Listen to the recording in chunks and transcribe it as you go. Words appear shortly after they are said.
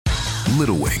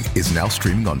Little Wing is now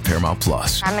streaming on Paramount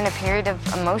Plus. I'm in a period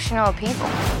of emotional upheaval.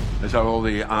 Is that all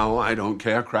the I don't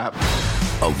care crap?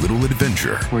 A little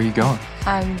adventure. Where are you going?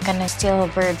 I'm gonna steal a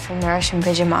bird from the Russian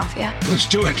pigeon mafia. Let's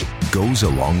do it. Goes a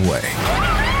long way.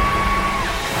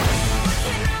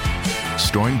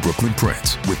 Starring Brooklyn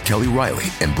Prince with Kelly Riley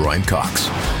and Brian Cox.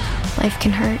 Life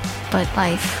can hurt, but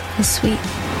life is sweet.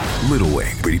 Little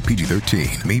Wing, rated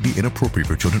PG-13, may be inappropriate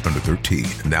for children under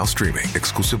 13. Now streaming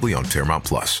exclusively on Paramount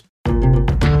Plus.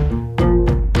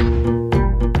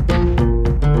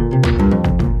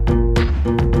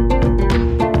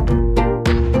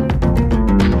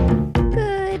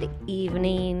 Good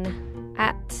evening.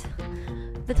 At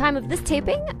the time of this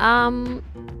taping,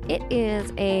 it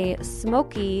is a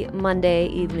smoky Monday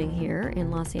evening here in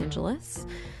Los Angeles.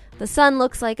 The sun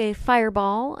looks like a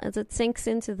fireball as it sinks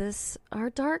into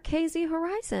our dark, hazy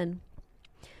horizon.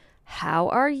 How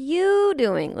are you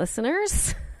doing,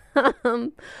 listeners?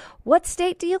 What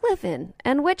state do you live in?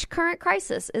 And which current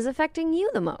crisis is affecting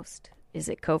you the most? Is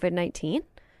it COVID-19?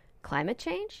 Climate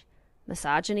change?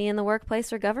 Misogyny in the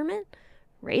workplace or government?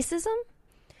 Racism?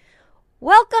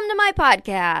 Welcome to my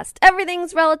podcast,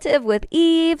 Everything's Relative with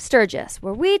Eve Sturgis,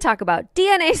 where we talk about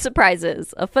DNA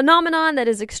surprises, a phenomenon that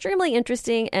is extremely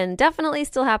interesting and definitely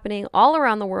still happening all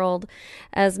around the world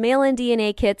as mail-in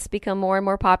DNA kits become more and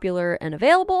more popular and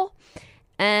available.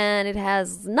 And it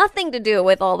has nothing to do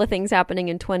with all the things happening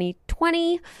in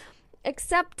 2020,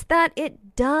 except that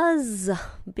it does,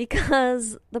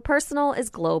 because the personal is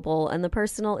global and the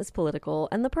personal is political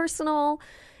and the personal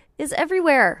is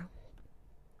everywhere.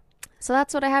 So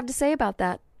that's what I have to say about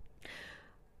that.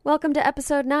 Welcome to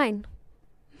episode 9.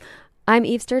 I'm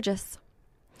Eve Sturgis.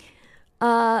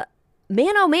 Man,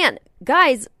 oh man.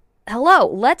 Guys, hello.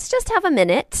 Let's just have a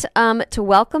minute to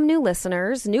welcome new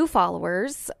listeners, new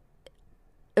followers.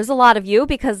 There's a lot of you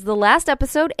because the last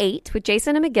episode 8 with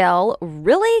Jason and Miguel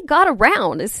really got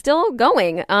around. It's still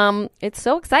going. It's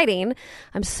so exciting.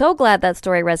 I'm so glad that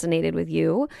story resonated with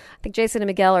you. I think Jason and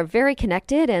Miguel are very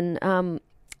connected and I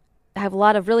have a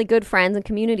lot of really good friends and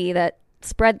community that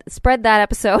spread that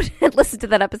episode and listened to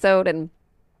that episode, and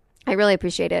I really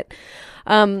appreciate it.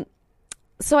 So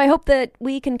I hope that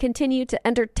we can continue to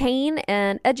entertain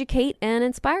and educate and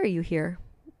inspire you here.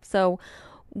 So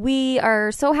we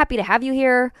are so happy to have you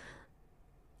here,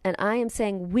 and I am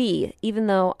saying we, even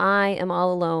though I am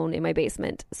all alone in my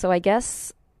basement. So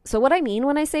what I mean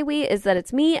when I say we is that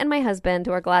it's me and my husband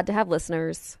who are glad to have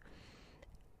listeners.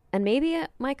 And maybe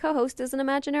my co-host is an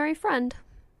imaginary friend.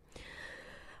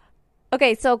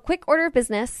 Okay, so quick order of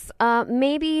business.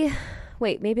 Maybe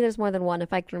there's more than one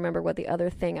if I can remember what the other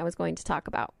thing I was going to talk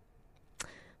about.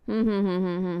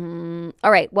 All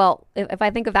right, well, if I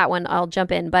think of that one, I'll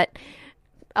jump in. But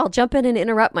I'll jump in and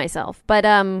interrupt myself. But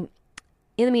in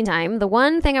the meantime, the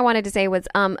one thing I wanted to say was,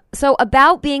 so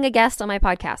about being a guest on my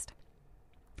podcast.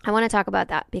 I want to talk about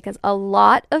that because a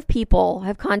lot of people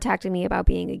have contacted me about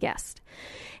being a guest.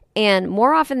 And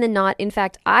more often than not, in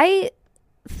fact, I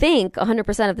think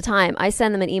 100% of the time, I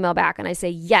send them an email back and I say,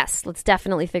 yes, let's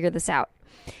definitely figure this out.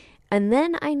 And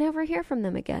then I never hear from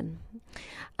them again.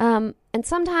 And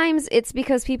sometimes it's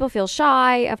because people feel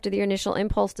shy after their initial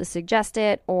impulse to suggest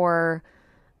it, or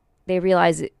they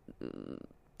realize it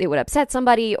would upset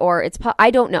somebody, or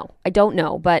I don't know.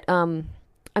 But I'm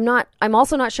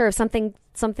also not sure if something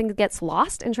gets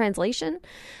lost in translation.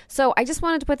 So I just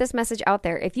wanted to put this message out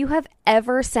there. If you have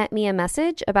ever sent me a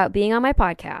message about being on my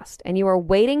podcast and you are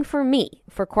waiting for me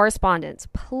for correspondence,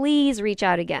 please reach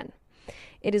out again.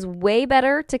 It is way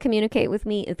better to communicate with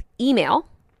me with email.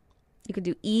 You could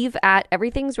do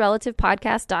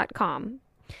eve@everythingsrelativepodcast.com.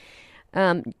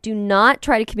 Do not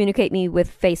try to communicate me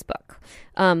with Facebook.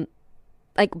 But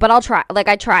I'll try.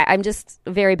 I try. I'm just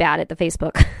very bad at the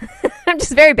Facebook. I'm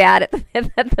just very bad at the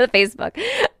Facebook.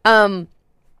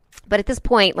 But at this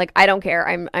point, I don't care.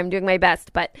 I'm doing my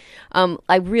best. But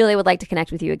I really would like to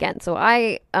connect with you again. So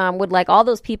I would like all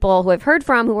those people who I've heard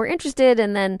from who were interested,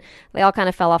 and then they all kind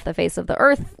of fell off the face of the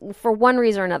earth for one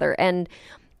reason or another. And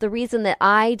the reason that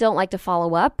I don't like to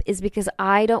follow up is because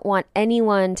I don't want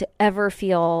anyone to ever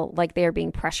feel like they're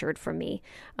being pressured from me.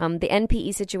 The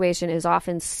NPE situation is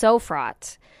often so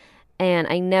fraught, and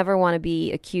I never want to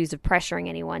be accused of pressuring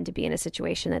anyone to be in a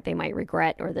situation that they might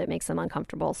regret or that makes them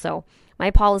uncomfortable. So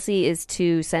my policy is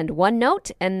to send one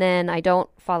note and then I don't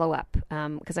follow up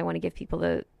because I want to give people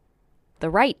the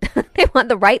right. They want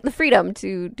the right, the freedom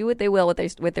to do what they will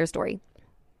with their story.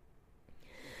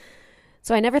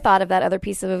 So I never thought of that other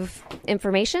piece of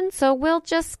information, so we'll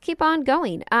just keep on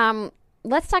going.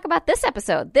 let's talk about this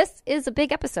episode. This is a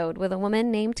big episode with a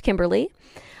woman named Kimberly.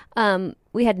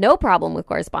 We had no problem with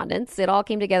correspondence. It all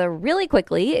came together really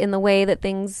quickly in the way that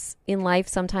things in life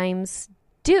sometimes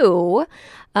do.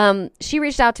 She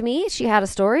reached out to me. She had a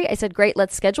story. I said, great,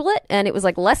 let's schedule it. And it was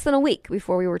like less than a week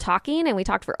before we were talking. And we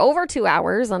talked for over 2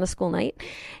 hours on a school night.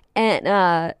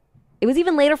 And it was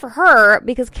even later for her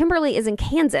because Kimberly is in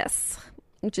Kansas,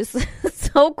 which is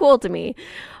so cool to me.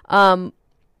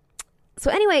 So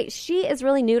anyway, she is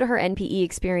really new to her NPE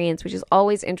experience, which is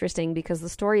always interesting because the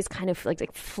story is kind of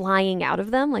like flying out of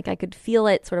them. Like I could feel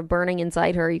it sort of burning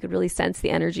inside her. You could really sense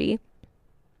the energy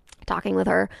talking with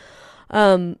her.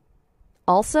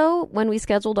 Also, when we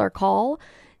scheduled our call,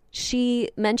 she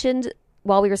mentioned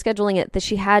while we were scheduling it that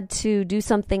she had to do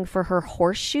something for her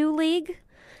horseshoe league.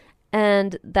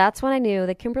 And that's when I knew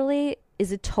that Kimberly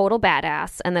is a total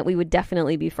badass and that we would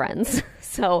definitely be friends.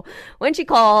 So when she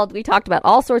called, we talked about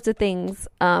all sorts of things.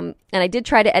 And I did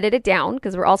try to edit it down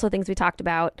because there were also things we talked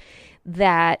about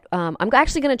that I'm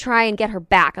actually going to try and get her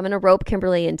back. I'm going to rope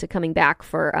Kimberly into coming back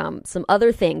for some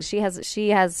other things.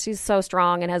 She's so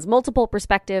strong and has multiple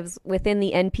perspectives within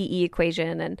the NPE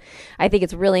equation. And I think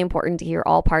it's really important to hear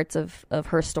all parts of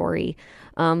her story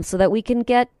so that we can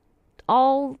get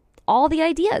all the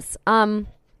ideas.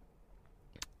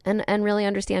 And really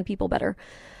understand people better.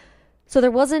 So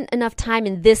there wasn't enough time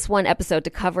in this one episode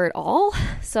to cover it all.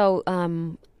 So,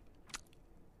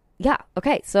 yeah.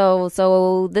 Okay.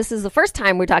 So this is the first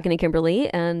time we're talking to Kimberly,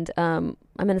 and I'm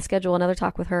going to schedule another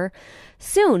talk with her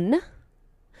soon.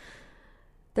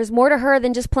 There's more to her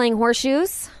than just playing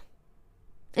horseshoes.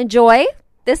 Enjoy.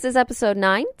 This is episode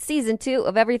 9, season 2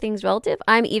 of Everything's Relative.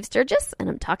 I'm Eve Sturgis, and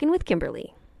I'm talking with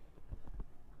Kimberly.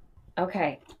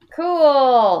 Okay.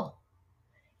 Cool.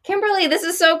 Kimberly, this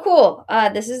is so cool.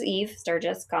 This is Eve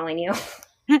Sturgis calling you.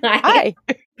 Hi.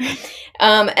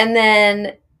 And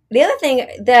then the other thing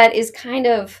that is kind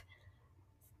of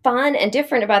fun and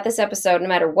different about this episode, no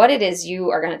matter what it is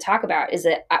you are going to talk about, is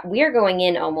that we are going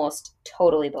in almost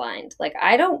totally blind. Like,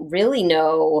 I don't really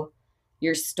know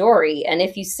your story. And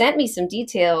if you sent me some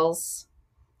details,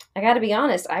 I got to be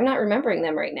honest, I'm not remembering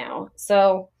them right now.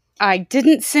 So I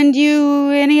didn't send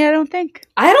you any, I don't think.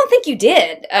 I don't think you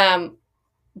did.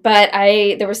 But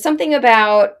there was something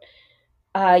about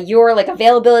your like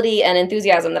availability and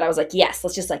enthusiasm that I was like, yes,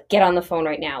 let's just like get on the phone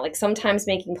right now. Like sometimes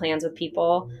making plans with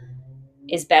people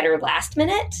is better last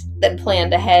minute than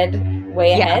planned ahead,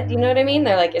 way ahead. You know what I mean?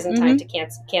 There like isn't time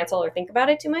to cancel or think about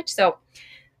it too much. So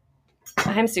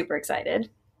I'm super excited.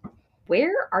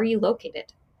 Where are you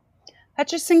located?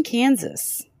 Hutchinson,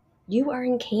 Kansas. You are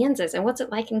in Kansas. And what's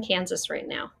it like in Kansas right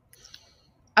now?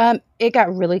 It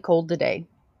got really cold today.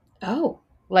 Oh.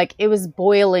 Like it was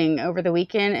boiling over the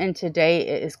weekend, and today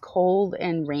it is cold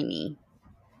and rainy.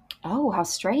 Oh, how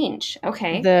strange.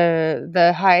 Okay.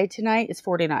 The high tonight is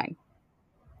 49.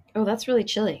 Oh, that's really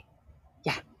chilly.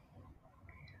 Yeah.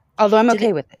 Although I'm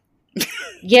okay with it.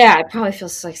 Yeah, it probably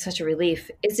feels like such a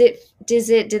relief. Do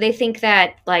they think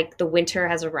that like the winter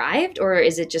has arrived, or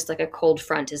is it just like a cold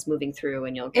front is moving through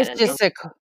and you'll get It's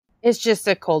just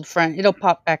a cold front. It'll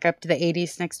pop back up to the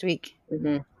 80s next week.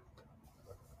 Mm-hmm.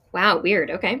 Wow,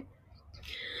 weird. Okay.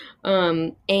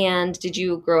 And did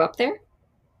you grow up there?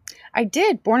 I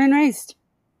did, born and raised.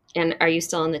 And are you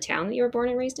still in the town that you were born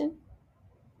and raised in?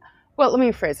 Well, let me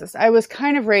rephrase this. I was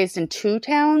kind of raised in 2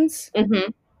 towns,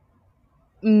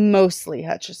 mostly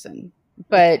Hutchinson.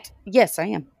 But yes, I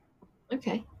am.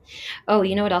 Okay. Oh,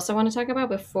 you know what else I want to talk about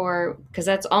before? Because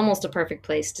that's almost a perfect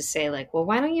place to say like, well,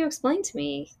 why don't you explain to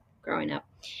me growing up?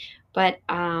 But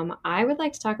I would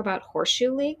like to talk about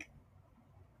Horseshoe League.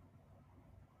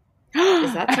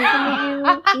 Is that something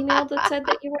that you emailed that said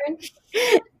that you were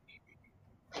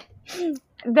in?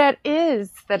 That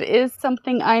is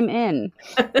something I'm in.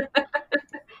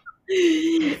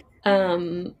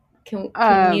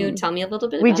 Can you tell me a little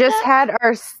bit about that?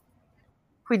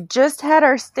 We just had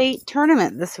our state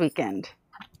tournament this weekend.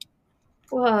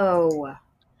 Whoa.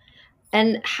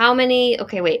 And how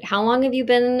long have you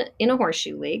been in a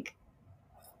horseshoe league?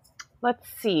 Let's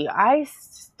see. I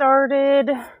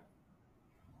started,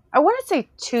 I want to say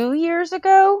 2 years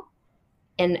ago.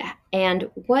 And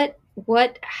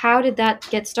how did that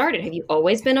get started? Have you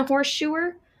always been a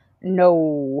horseshoer?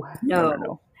 No.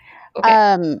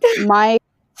 Okay. My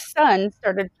son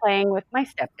started playing with my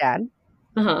stepdad.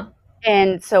 Uh-huh.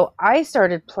 And so I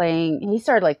started playing, he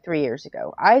started like 3 years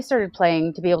ago. I started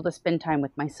playing to be able to spend time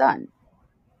with my son.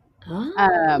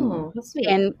 Oh, that's sweet.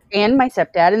 And my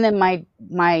stepdad, and then my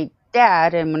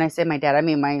dad, and when I say my dad, I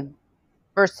mean my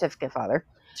birth certificate father.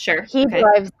 Sure. He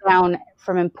drives down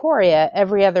from Emporia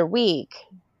every other week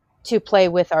to play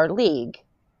with our league.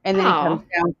 And then he comes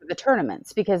down for the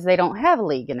tournaments because they don't have a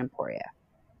league in Emporia.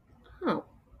 Oh.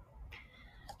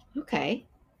 Okay.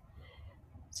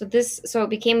 So it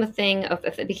became a thing of,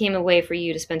 it became a way for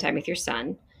you to spend time with your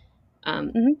son.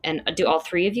 And do all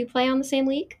three of you play on the same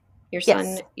league? Your son,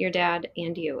 Yes. your dad,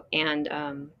 and you, and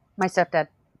my stepdad.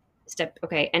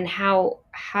 Okay. And how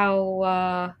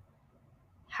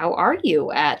are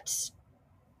you at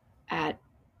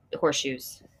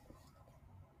horseshoes?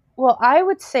 Well, I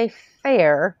would say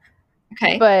fair.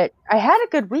 Okay. But I had a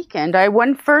good weekend. I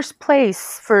won first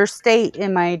place for state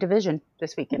in my division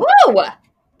this weekend. Whoa!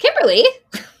 Kimberly!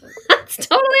 That's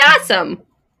totally awesome.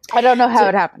 I don't know how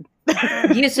it happened.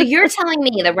 So you're telling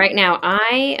me that right now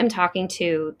I am talking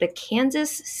to the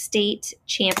Kansas state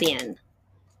champion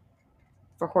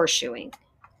for horseshoing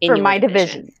for my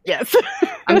division. Yes.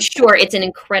 I'm sure it's an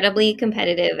incredibly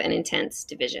competitive and intense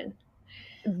division.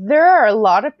 There are a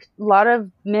lot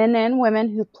of men and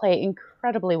women who play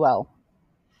incredibly well.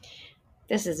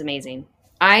 This is amazing.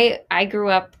 I grew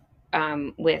up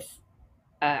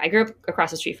I grew up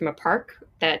across the street from a park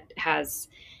that has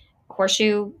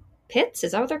horseshoe pits.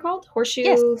 Is that what they're called? Horseshoe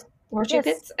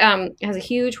pits. It has a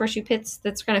huge horseshoe pits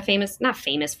that's kind of famous, not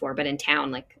famous for, but in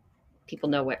town, like people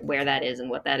know where that is and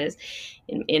what that is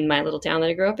in my little town that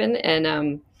I grew up in.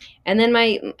 And then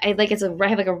I have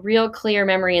like a real clear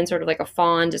memory and sort of like a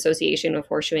fond association of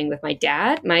horseshoeing with my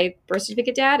dad, my birth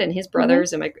certificate dad, and his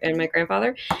brothers and my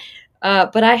grandfather.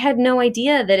 But I had no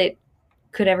idea that it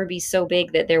could ever be so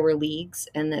big that there were leagues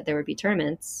and that there would be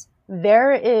tournaments.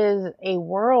 There is a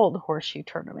world horseshoe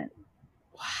tournament.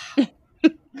 Wow.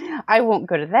 I won't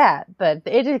go to that, but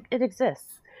it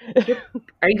exists.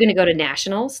 Are you going to go to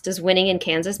nationals? Does winning in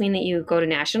Kansas mean that you go to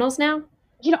nationals now?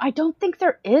 I don't think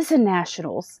there is a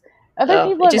nationals. Other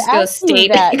people it just have goes asked state. Me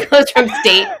that. It goes from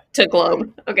state to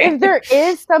globe. Okay. If there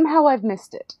is, somehow I've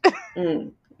missed it.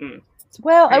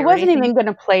 Well, I wasn't even going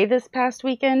to play this past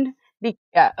weekend.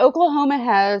 Oklahoma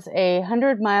has a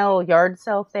 100-mile yard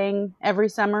sale thing every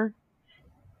summer,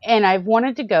 and I've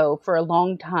wanted to go for a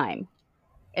long time.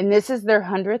 And this is their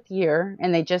 100th year,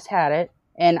 and they just had it,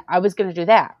 and I was going to do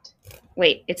that.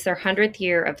 Wait, it's their 100th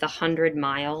year of the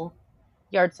 100-mile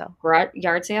yard sale.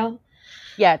 Yard sale?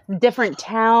 Yeah, different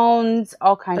towns,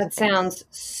 all kinds of things. That sounds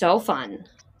so fun.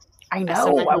 I know. As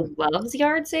someone who loves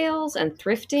yard sales and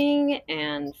thrifting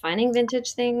and finding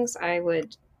vintage things,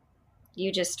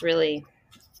 you just gave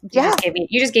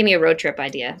me a road trip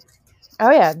idea. Oh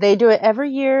yeah, they do it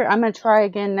every year. I'm going to try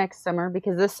again next summer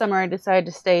because this summer I decided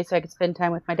to stay so I could spend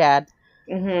time with my dad.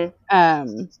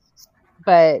 Mm-hmm.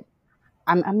 But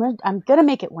I'm gonna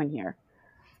make it one year.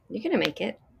 You're gonna make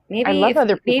it. Maybe I love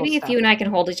other people's maybe stuff. if you and I can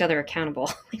hold each other accountable,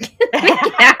 we can make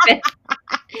it happen.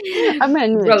 I'm gonna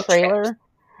need a trailer.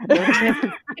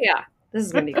 Yeah, this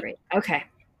is gonna be great. Okay,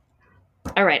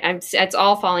 all right. It's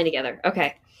all falling together.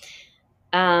 Okay.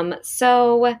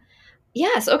 So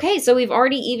yes. Okay. So we've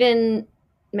already even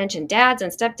mentioned dads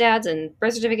and stepdads and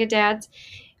birth certificate dads.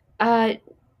 How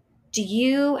do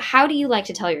you like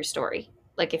to tell your story?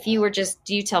 Like if you were do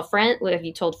you tell friends, what have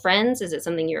you told friends? Is it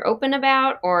something you're open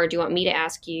about, or do you want me to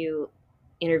ask you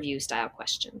interview style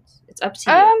questions? It's up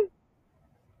to you.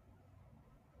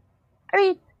 I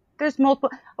mean, there's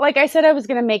multiple, like I said, I was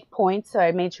going to make points, so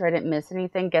I made sure I didn't miss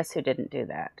anything. Guess who didn't do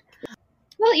that?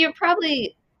 Well,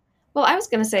 I was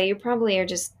going to say you probably are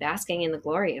just basking in the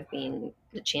glory of being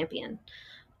the champion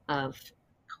of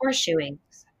horseshoeing.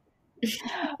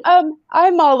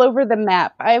 I'm all over the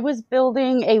map. I was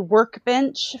building a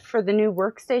workbench for the new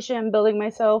workstation I'm building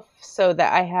myself so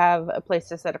that I have a place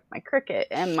to set up my Cricut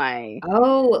and my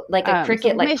like a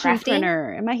Cricut like crafting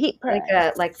printer and my heat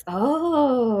press.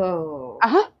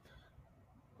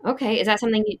 Okay, is that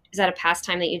is that a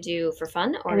pastime that you do for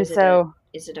fun, or is it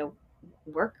a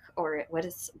work, or what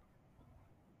is?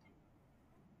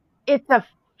 It's a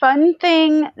fun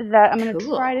thing that I'm going to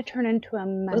try to turn into a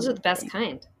money. Those are the best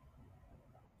kind.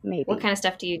 Maybe. What kind of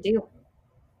stuff do you do?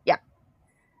 Yeah.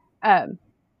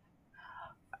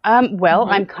 Well,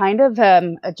 I'm kind of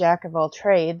a jack of all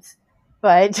trades,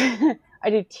 but I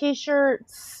do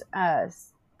t-shirts,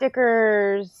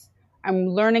 stickers. I'm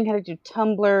learning how to do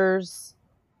tumblers.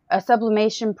 A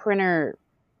sublimation printer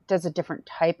does a different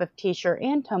type of t-shirt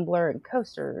and tumbler and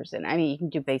coasters. And I mean, you can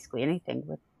do basically anything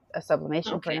with a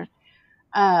sublimation printer.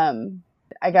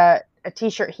 I got a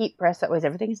t-shirt heat press. That way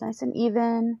everything's nice and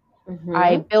even. Mm-hmm.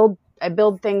 I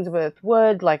build things with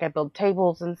wood, like I build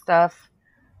tables and stuff.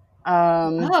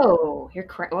 You're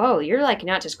like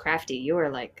not just crafty. You are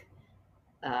like,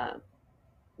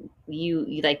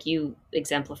 you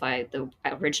exemplify the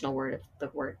original word of the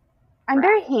word. I'm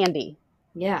very handy.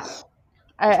 Yeah,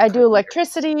 I do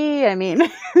electricity. I mean,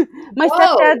 my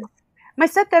stepdad's My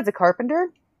stepdad's a carpenter.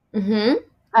 Mm-hmm.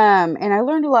 And I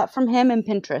learned a lot from him and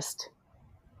Pinterest.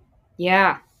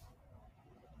 Yeah.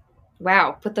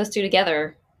 Wow. Put those two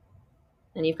together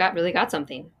and you've really got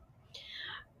something.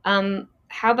 How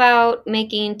about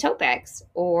making tote bags?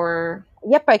 Or,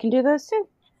 Yep, I can do those too.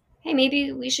 hey,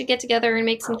 maybe we should get together and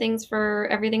make some things for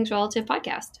Everything's Relative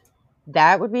podcast.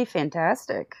 That would be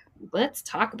fantastic. Let's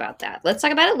talk about that. Let's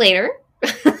talk about it later.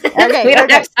 Okay, We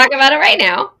don't have to talk about it right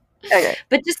now. Okay.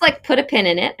 But just like put a pin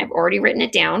in it. I've already written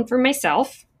it down for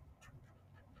myself.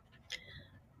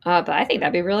 But I think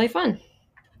that'd be really fun.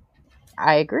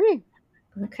 I agree.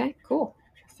 Okay, cool.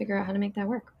 Figure out how to make that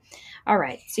work. All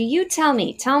right. So you tell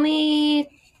me.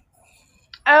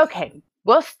 Okay.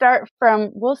 We'll start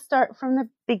from the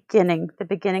beginning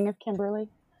of Kimberly.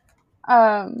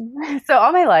 So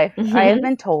all my life, I have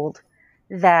been told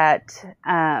that,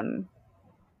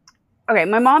 okay,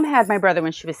 my mom had my brother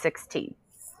when she was 16,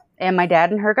 and my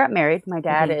dad and her got married. My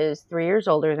dad is 3 years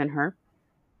older than her.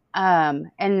 And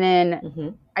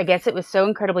then I guess it was so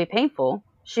incredibly painful,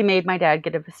 she made my dad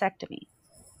get a vasectomy.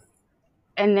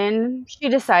 And then she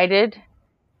decided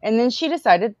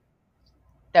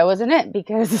that wasn't it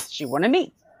because she wanted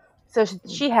me. So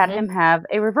she had him have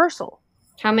a reversal.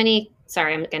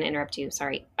 Sorry, I'm going to interrupt you.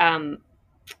 Sorry.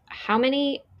 How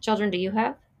many children do you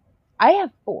have? I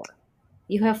have 4.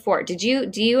 You have 4. Do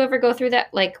you ever go through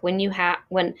that? Like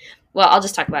well, I'll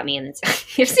just talk about me and then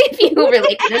see if you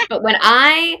relate to this. But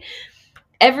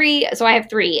so I have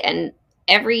 3, and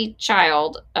every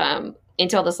child,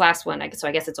 until this last one, so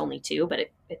I guess it's only 2, but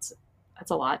that's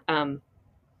a lot.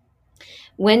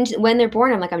 When they're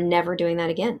born, I'm like, I'm never doing that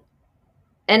again.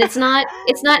 And it's not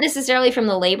necessarily from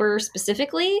the labor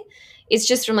specifically. It's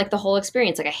just from like the whole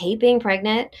experience. Like I hate being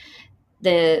pregnant.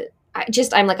 I'm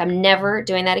like, I'm never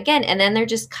doing that again. And then there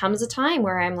just comes a time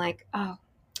where I'm like, oh,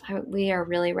 we are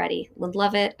really ready.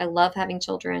 Love it. I love having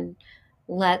children.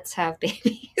 Let's have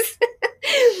babies.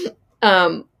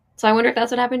 So I wonder if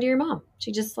that's what happened to your mom.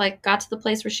 She just like got to the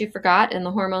place where she forgot and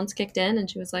the hormones kicked in and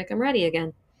she was like, I'm ready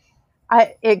again.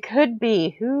 It could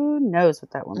be. Who knows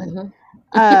with that woman?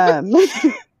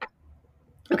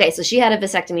 Okay, so she had a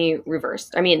vasectomy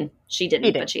reversed. I mean, she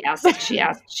didn't, but she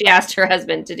asked her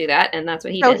husband to do that, and that's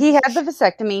what he did. So he had the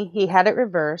vasectomy. He had it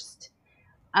reversed.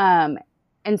 And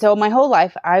so my whole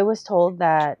life, I was told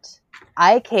that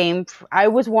I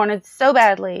was wanted so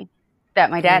badly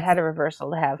that my dad had a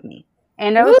reversal to have me.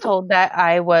 And I was told that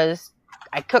I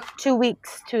cooked 2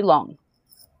 weeks too long.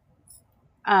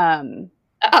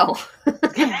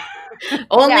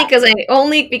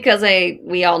 Only because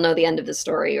we all know the end of the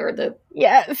story, or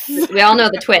yes, we all know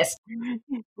the twist.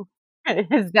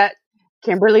 Is that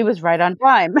Kimberly was right on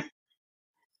time?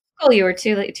 Oh, you were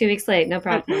 2 weeks late. No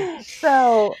problem.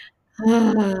 So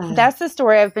that's the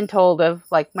story I've been told of,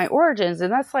 like my origins,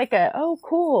 and that's like oh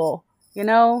cool,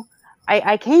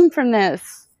 I came from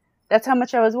this. That's how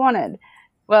much I was wanted.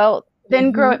 Well,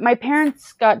 then my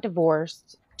parents got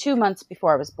divorced 2 months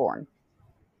before I was born.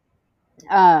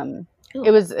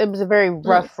 It was a very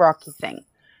rough, rocky thing.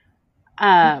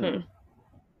 And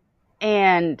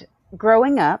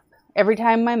growing up, every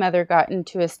time my mother got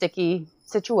into a sticky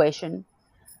situation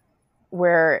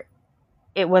where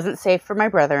it wasn't safe for my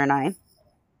brother and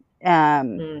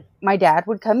I, my dad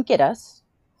would come get us,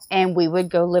 and we would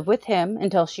go live with him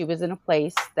until she was in a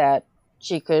place that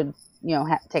she could,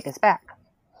 take us back.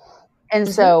 And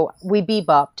so we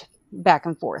bebopped back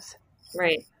and forth.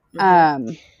 Right.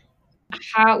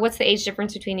 What's the age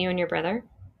difference between you and your brother?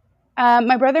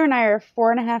 My brother and I are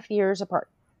 4.5 years apart.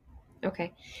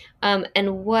 Okay.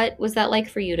 And what was that like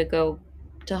for you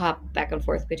to hop back and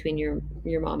forth between your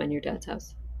mom and your dad's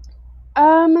house?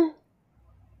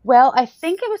 Well, I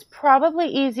think it was probably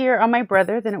easier on my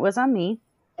brother than it was on me,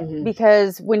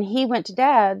 because when he went to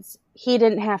dad's, he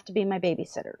didn't have to be my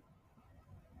babysitter.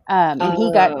 And he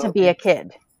got to be a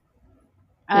kid.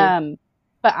 But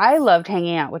I loved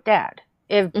hanging out with dad.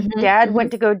 If dad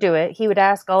went to go do it, he would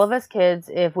ask all of us kids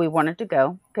if we wanted to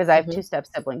go, because I have 2 step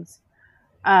siblings.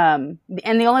 And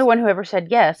the only one who ever said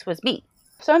yes was me.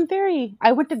 So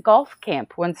I went to golf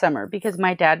camp one summer because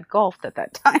my dad golfed at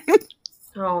that time.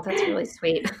 Oh, that's really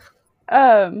sweet.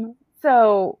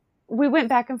 So we went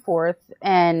back and forth,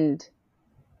 and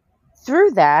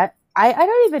through that, I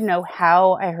don't even know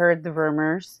how I heard the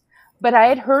rumors, but I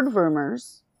had heard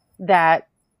rumors that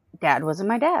dad wasn't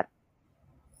my dad.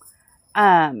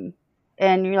 And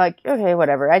you're like, okay,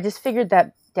 whatever. I just figured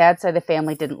that dad's side of the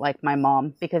family didn't like my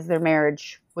mom because their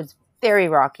marriage was very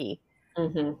rocky.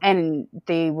 And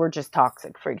they were just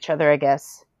toxic for each other, I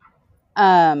guess.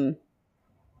 And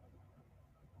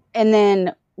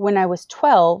then when I was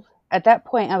 12, at that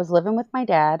point, I was living with my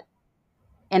dad,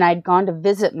 and I'd gone to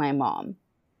visit my mom.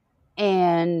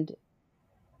 And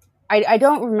I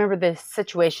don't remember the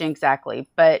situation exactly,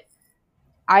 but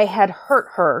I had hurt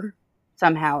her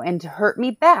somehow. And to hurt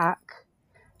me back,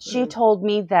 she told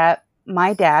me that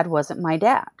my dad wasn't my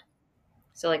dad.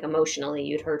 So, like, emotionally,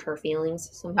 you'd hurt her feelings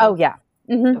somehow? Oh, yeah.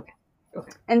 Mm-hmm.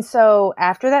 Okay. And so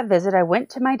after that visit, I went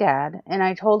to my dad and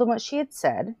I told him what she had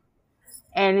said.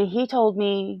 And he told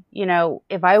me, you know,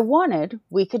 if I wanted,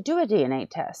 we could do a DNA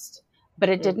test. But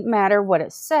it didn't matter what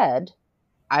it said.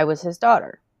 I was his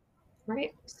daughter.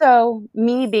 Right. So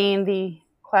me being the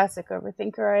classic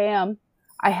overthinker I am,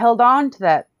 I held on to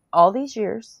that all these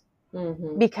years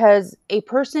because a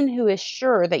person who is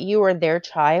sure that you are their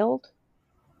child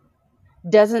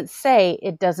doesn't say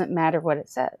it doesn't matter what it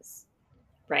says.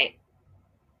 Right.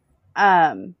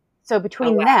 So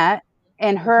between that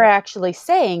and her actually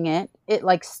saying it, it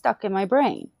like stuck in my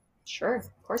brain. Sure, of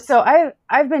course. So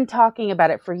I've been talking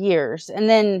about it for years. And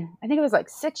then I think it was like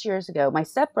 6 years ago, my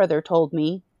stepbrother told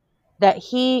me that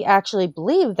he actually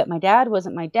believed that my dad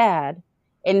wasn't my dad.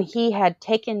 And he had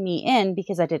taken me in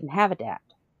because I didn't have a dad.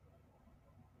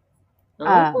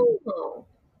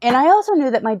 And I also knew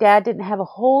that my dad didn't have a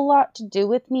whole lot to do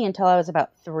with me until I was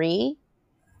about 3.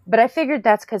 But I figured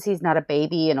that's because he's not a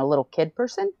baby and a little kid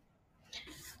person.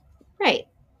 Right.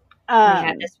 They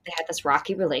had this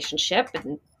rocky relationship,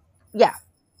 and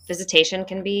visitation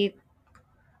can be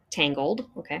tangled.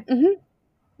 Okay.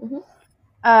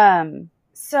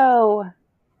 So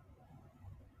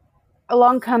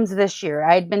along comes this year.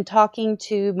 I'd been talking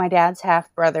to my dad's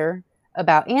half brother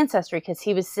about ancestry because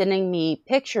he was sending me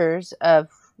pictures of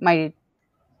my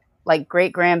like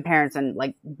great grandparents and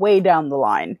like way down the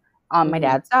line on my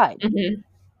dad's side.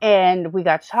 And we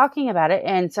got to talking about it,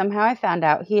 and somehow I found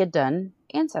out he had done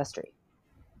ancestry.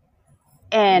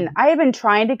 And I had been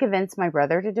trying to convince my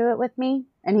brother to do it with me,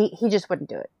 and he just wouldn't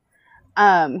do it.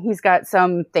 He's got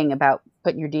something about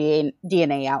putting your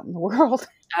DNA out in the world.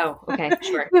 Oh, okay,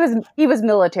 sure. He was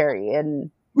military, and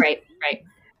right.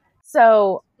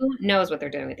 So who knows what they're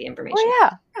doing with the information?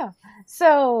 Well, yeah.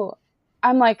 So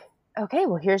I'm like, okay,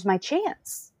 well, here's my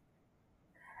chance.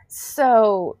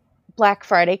 So Black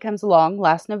Friday comes along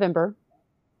last November,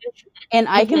 and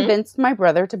I convinced my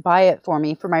brother to buy it for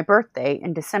me for my birthday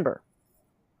in December.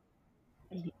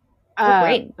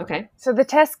 Great. Okay. So the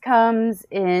test comes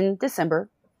in December.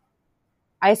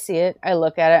 I see it. I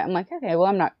look at it. I'm like, okay, well,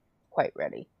 I'm not quite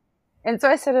ready. And so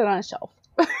I set it on a shelf.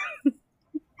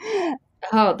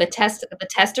 Oh, the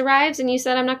test arrives and you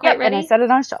said I'm not quite ready? And I set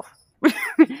it on a shelf.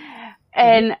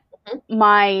 And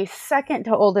my second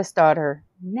to oldest daughter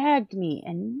nagged me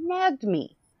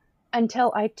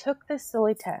until I took this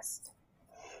silly test.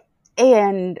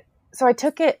 And so I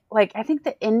took it like, I think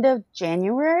the end of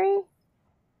January,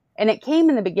 and it came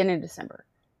in the beginning of December.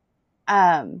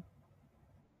 And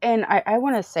I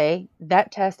want to say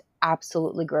that test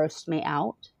absolutely grossed me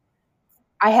out.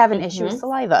 I have an issue with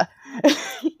saliva.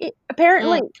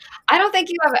 Apparently. I don't think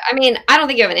you have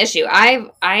an issue.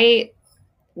 I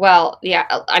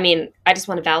just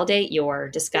want to validate your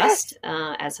disgust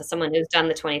as someone who's done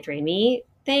the 23andMe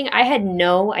thing. I had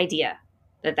no idea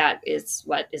that is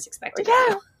what is expected.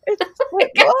 Yeah.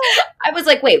 I was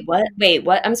like, wait,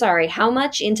 what? I'm sorry. How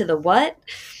much into the what?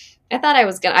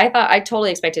 I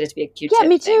totally expected it to be a Q-tip. Yeah,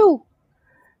 me too.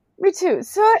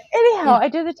 So anyhow, I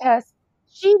did the test.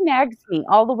 She nags me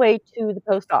all the way to the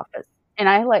post office, and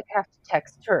I have to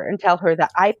text her and tell her that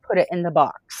I put it in the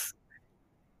box.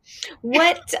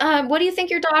 What do you think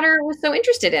your daughter was so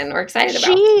interested in or excited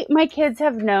about? My kids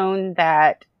have known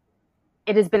that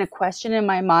it has been a question in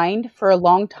my mind for a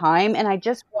long time, and I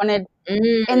just wanted,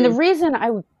 and the reason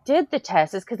I did the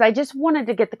test is because I just wanted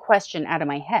to get the question out of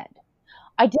my head.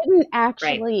 I didn't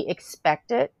actually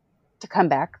expect it to come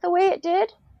back the way it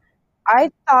did.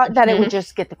 I thought that it would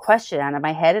just get the question out of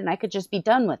my head and I could just be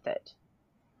done with it.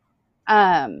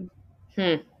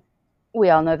 We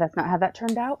all know that's not how that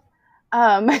turned out.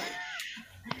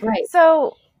 Right.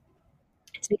 So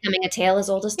it's becoming a tale as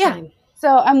old as time.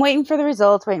 So I'm waiting for the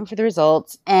results.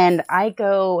 And I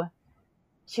go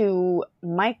to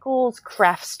Michael's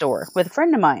craft store with a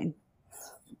friend of mine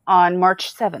on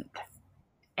March 7th.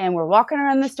 And we're walking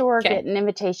around the store getting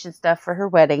invitation stuff for her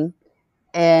wedding.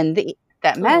 And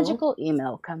that magical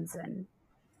email comes in.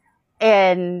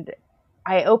 And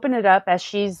I open it up as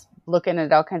she's looking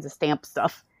at all kinds of stamp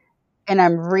stuff. And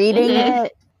I'm reading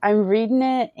it.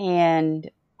 And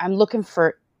I'm looking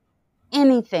for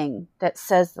anything that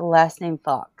says the last name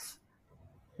Fox.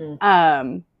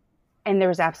 And there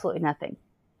was absolutely nothing.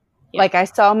 Like, I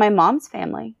saw my mom's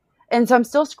family. And so I'm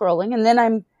still scrolling. And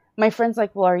then my friend's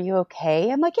like, well, are you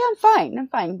okay? I'm like, yeah, I'm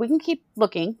fine. We can keep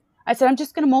looking. I said, I'm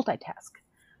just going to multitask.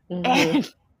 And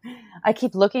I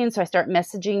keep looking, so I start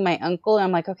messaging my uncle, and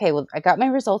I'm like, okay, well, I got my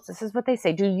results. This is what they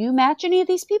say. Do you match any of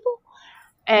these people?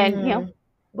 And,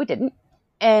 we didn't.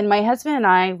 And my husband and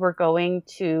I were going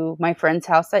to my friend's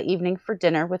house that evening for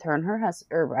dinner with her and her husband,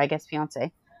 or I guess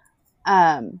fiance.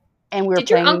 And we were Did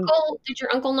your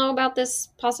uncle know about this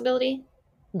possibility?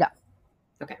 No.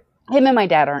 Okay. Him and my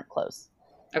dad aren't close.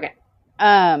 Okay.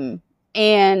 And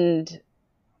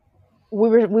we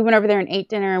went over there and ate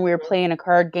dinner, and we were playing a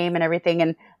card game and everything.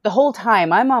 And the whole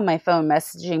time I'm on my phone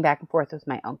messaging back and forth with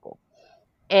my uncle,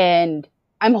 and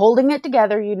I'm holding it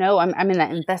together. I'm in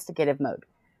that investigative mode.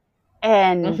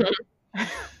 And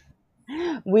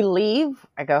we leave.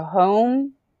 I go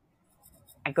home.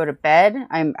 I go to bed.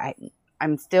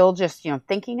 I'm still just,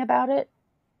 thinking about it.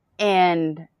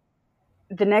 And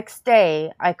the next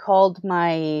day I called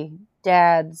my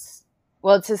dad's,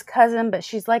 well, it's his cousin, but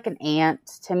she's like an aunt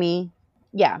to me.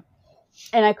 Yeah.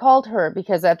 And I called her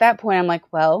because at that point I'm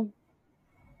like, well,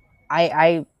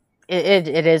 it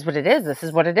is what it is. This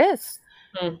is what it is.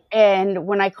 And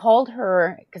when I called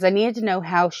her, because I needed to know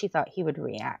how she thought he would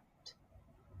react.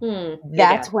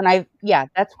 That's when I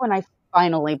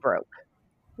finally broke.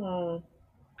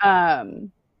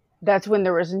 That's when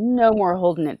there was no more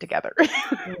holding it together.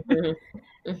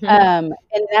 And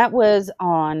that was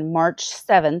on March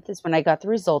 7th is when I got the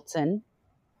results in.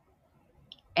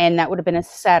 And that would have been a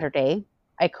Saturday.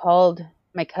 I called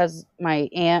my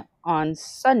aunt on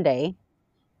Sunday,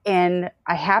 and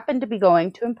I happened to be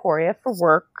going to Emporia for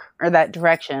work, or that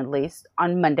direction at least,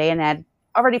 on Monday, and I had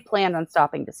already planned on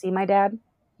stopping to see my dad.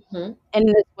 And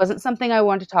this wasn't something I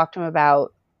wanted to talk to him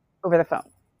about over the phone.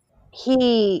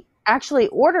 He actually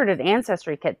ordered an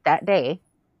ancestry kit that day.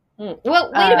 Well,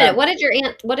 wait a minute. What did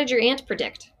your aunt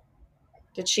predict?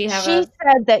 Did she have She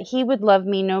said that he would love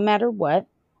me no matter what.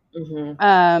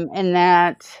 And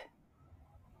that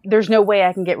there's no way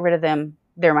I can get rid of them.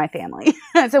 They're my family.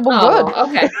 I said, well,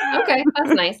 good. Okay.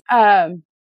 That's nice.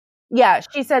 Yeah,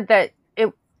 she said that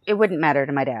it wouldn't matter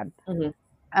to my dad.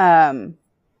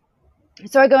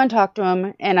 So I go and talk to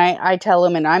him, and I tell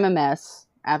him, and I'm a mess,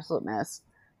 absolute mess.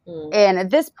 And at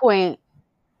this point,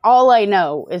 all I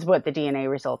know is what the DNA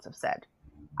results have said.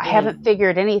 I haven't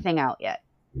figured anything out yet.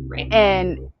 Right.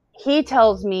 And he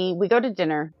tells me, we go to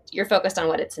dinner. You're focused on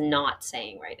what it's not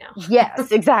saying right now.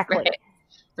 Yes, exactly. Right.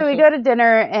 So we go to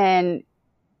dinner, and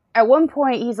at one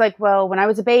point he's like, well, when I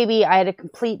was a baby, I had a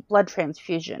complete blood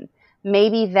transfusion.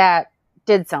 Maybe that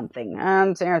did something.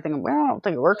 I'm sitting there thinking, well, I don't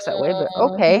think it works that way, but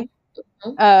okay.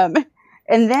 And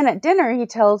then at dinner, he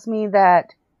tells me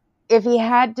that if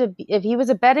he was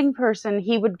a betting person,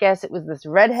 he would guess it was this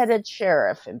redheaded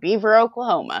sheriff in Beaver,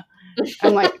 Oklahoma.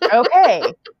 I'm like, okay.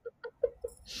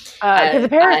 I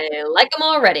like them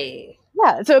already.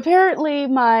 Yeah. So apparently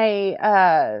my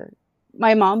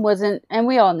mom wasn't, and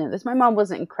we all knew this, my mom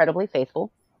wasn't incredibly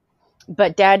faithful,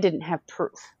 but dad didn't have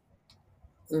proof.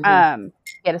 He had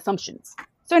assumptions.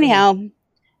 So anyhow,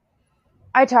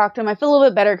 I talked to him. I feel a little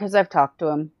bit better because I've talked to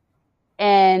him,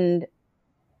 and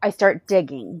I start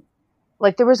digging.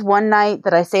 Like, there was one night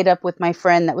that I stayed up with my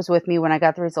friend that was with me when I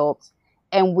got the results,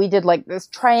 and we did like this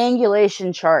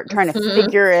triangulation chart trying to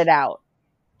figure it out.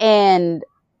 And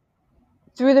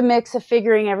through the mix of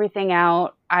figuring everything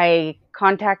out, I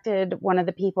contacted one of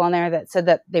the people on there that said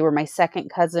that they were my second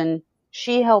cousin.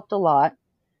 She helped a lot.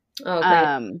 Oh,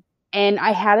 great. And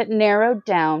I had it narrowed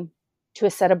down to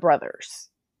a set of brothers.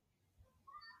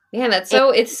 Yeah,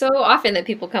 it's so often that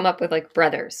people come up with like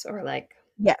brothers or like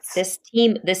this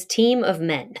team of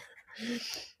men.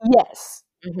 Yes.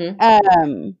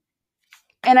 And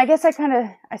I guess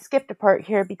I skipped a part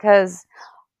here because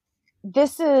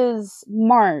this is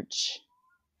March.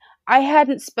 I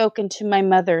hadn't spoken to my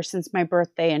mother since my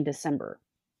birthday in December.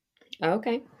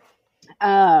 Okay.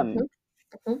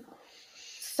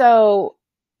 So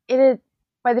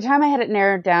by the time I had it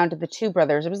narrowed down to the two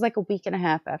brothers, it was like a week and a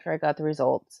half after I got the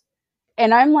results.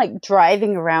 And I'm like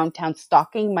driving around town,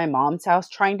 stalking my mom's house,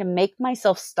 trying to make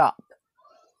myself stop.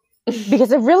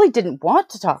 Because I really didn't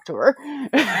want to talk to her.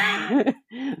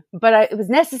 But it was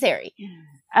necessary.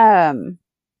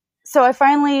 So I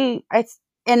finally,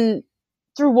 and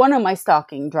through one of my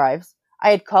stalking drives,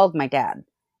 I had called my dad.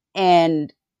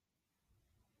 And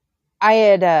I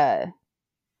had,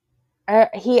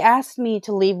 he asked me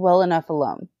to leave well enough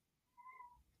alone.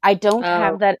 I don't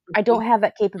have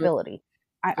that capability.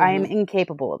 I am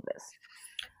incapable of this.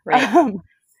 Right.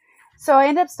 So I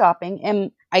end up stopping,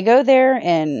 and I go there,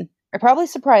 and I probably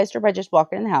surprised her by just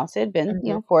walking in the house. It had been,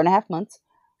 4.5 months.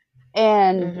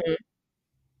 And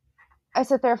I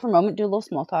sit there for a moment, do a little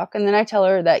small talk, and then I tell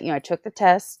her that, I took the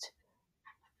test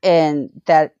and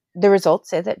that the results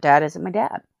say that dad isn't my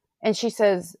dad. And she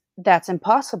says, that's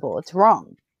impossible. It's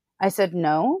wrong. I said,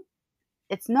 no,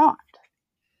 it's not.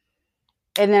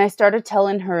 And then I started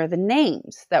telling her the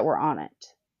names that were on it.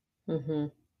 Mm-hmm.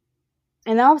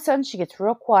 And all of a sudden she gets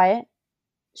real quiet.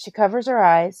 She covers her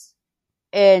eyes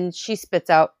and she spits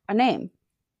out a name.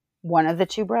 One of the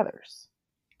two brothers.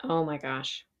 Oh my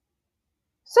gosh.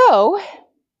 So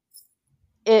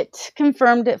it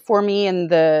confirmed it for me and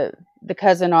the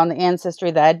cousin on the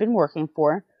ancestry that I'd been working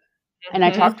for. And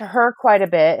I talked to her quite a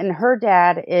bit. And her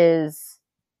dad is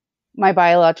my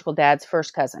biological dad's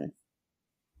first cousin.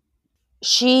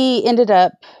 She ended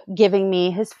up giving me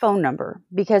his phone number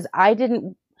because I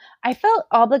felt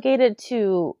obligated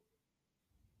to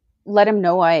let him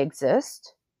know I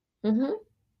exist. Mm-hmm.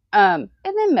 And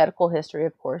then medical history,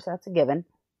 of course, that's a given.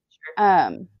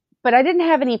 Sure. But I didn't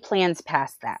have any plans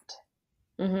past that.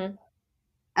 Mm-hmm.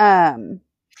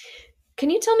 Can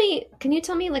you tell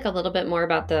me like a little bit more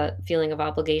about the feeling of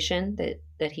obligation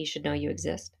that he should know you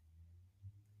exist?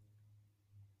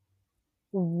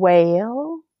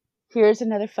 Well, here's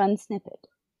another fun snippet.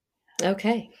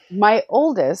 Okay. My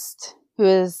oldest,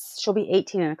 she'll be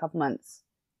 18 in a couple months.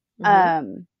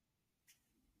 Mm-hmm.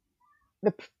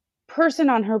 The person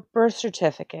on her birth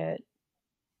certificate,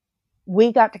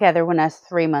 we got together when I was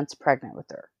 3 months pregnant with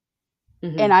her.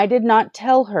 Mm-hmm. And I did not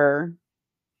tell her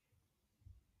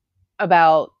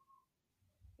about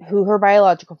who her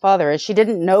biological father is. She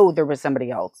didn't know there was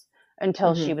somebody else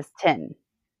until she was 10.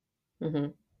 Mm-hmm.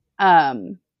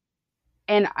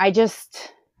 And I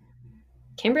just...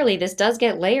 Kimberly, this does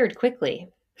get layered quickly.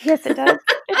 Yes, it does.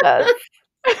 It does.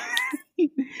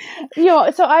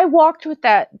 So I walked with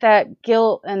that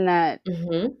guilt and that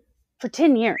for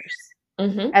 10 years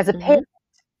as a parent.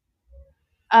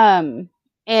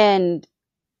 And,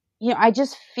 I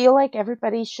just feel like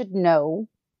everybody should know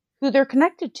who they're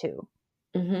connected to.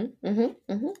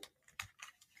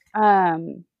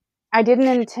 I didn't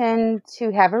intend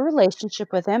to have a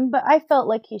relationship with him, but I felt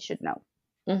like he should know.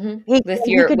 With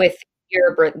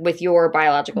your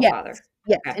biological father.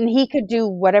 Yes, okay. And he could do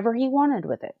whatever he wanted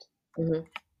with it.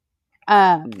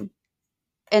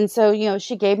 And so,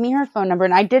 she gave me her phone number,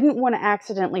 and I didn't want to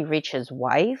accidentally reach his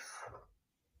wife.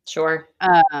 Sure.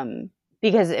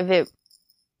 Because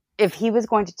if he was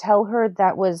going to tell her,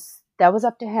 that was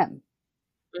up to him.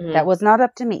 That was not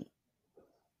up to me.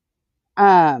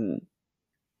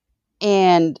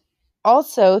 And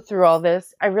also through all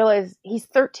this, I realized he's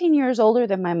 13 years older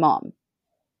than my mom.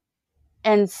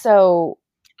 And so...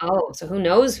 Oh, so who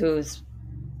knows who's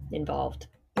involved?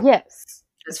 Yes.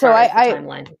 As far as the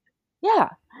timeline. Yeah.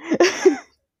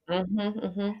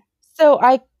 So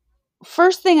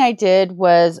first thing I did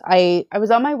was I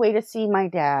was on my way to see my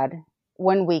dad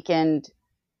one weekend.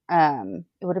 It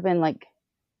would have been like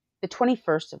the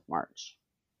 21st of March.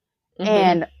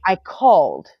 And I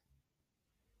called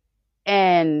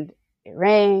and it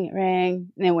rang,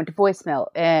 and then went to voicemail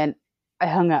and I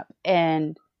hung up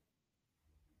and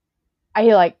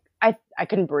I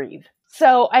couldn't breathe.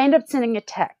 So I ended up sending a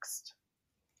text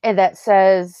and that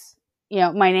says,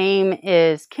 my name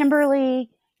is Kimberly.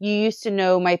 You used to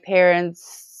know my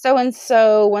parents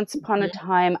so-and-so once upon a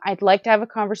time. I'd like to have a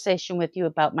conversation with you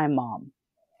about my mom.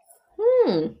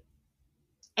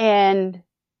 And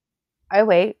I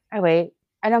wait. I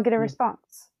don't get a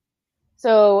response.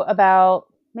 So about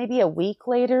maybe a week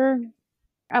later,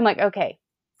 I'm like, okay,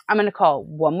 I'm going to call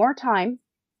one more time.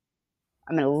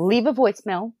 I'm going to leave a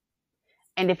voicemail.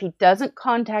 And if he doesn't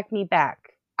contact me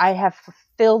back, I have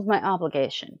fulfilled my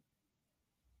obligation.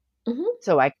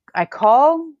 So I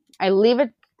call, I leave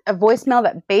a voicemail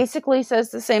that basically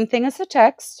says the same thing as the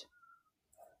text.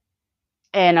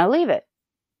 And I leave it.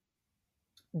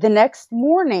 The next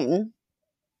morning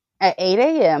at 8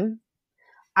 a.m.,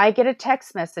 I get a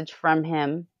text message from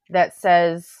him that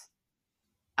says,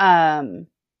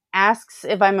 asks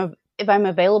if I'm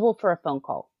available for a phone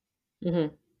call.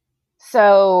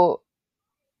 So,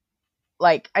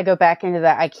 I go back into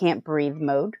that I can't breathe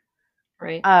mode.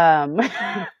 Right.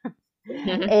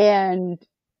 And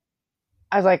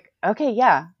I was like, okay,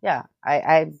 yeah,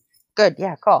 I good,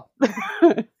 yeah, call.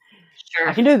 Sure.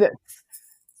 I can do this.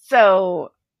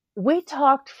 So we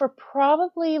talked for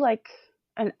probably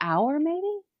an hour,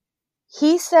 maybe.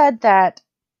 He said that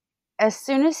as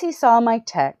soon as he saw my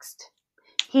text,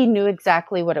 he knew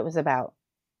exactly what it was about.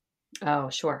 Oh,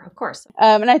 sure. Of course.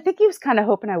 And I think he was kind of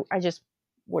hoping I just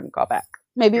wouldn't call back.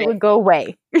 Maybe it would go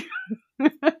away.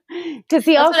 Because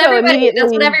that's what everybody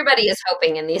is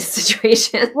hoping in these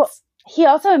situations. Well, he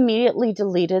also immediately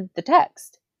deleted the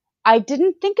text. I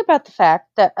didn't think about the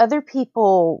fact that other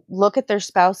people look at their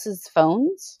spouse's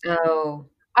phones. Oh.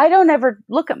 I don't ever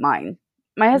look at mine.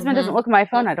 My husband doesn't look at my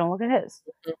phone. I don't look at his.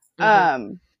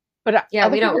 But yeah,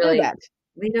 other we don't people do really. that.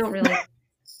 We don't really.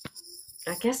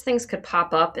 I guess things could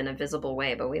pop up in a visible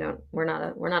way, but we don't. We're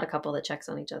not a couple that checks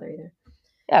on each other either.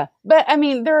 Yeah, but I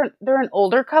mean, they're an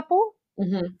older couple,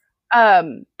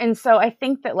 and so I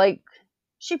think that like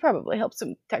she probably helps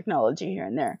some technology here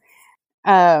and there.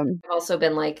 I've also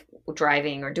been like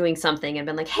driving or doing something and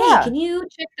been like, "Hey, Yeah. can you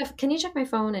check my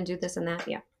phone and do this and that?"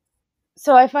 Yeah.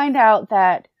 So I find out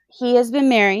that he has been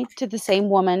married to the same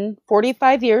woman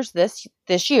 45 years this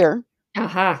year.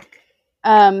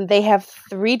 They have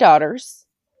 3 daughters,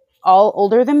 all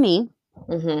older than me.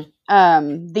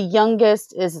 The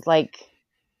youngest is like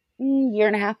a year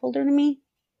and a half older than me.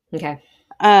 Okay.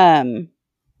 And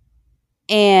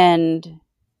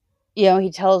you know,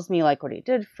 he tells me like what he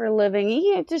did for a living.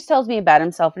 He just tells me about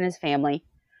himself and his family.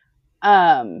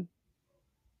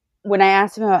 When I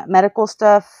asked him about medical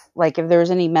stuff, like if there was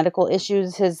any medical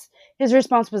issues, his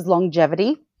response was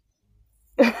longevity.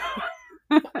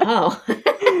 Oh.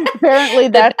 Apparently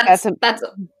that's a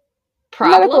problem.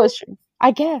 Medical issue. I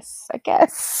guess.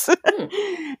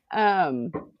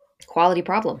 Quality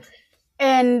problem.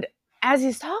 And as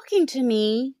he's talking to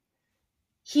me,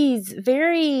 he's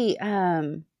very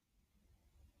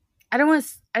I don't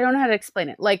know how to explain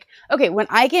it. Like, okay, when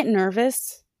I get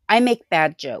nervous, I make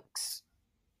bad jokes.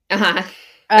 I'm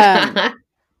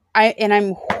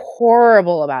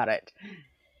horrible about it.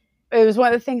 It was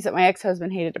one of the things that my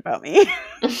ex-husband hated about me.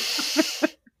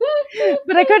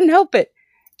 But I couldn't help it.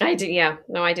 I do, yeah.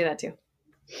 No, I do that too.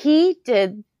 He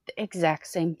did the exact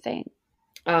same thing.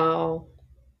 Oh.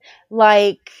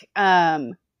 Like,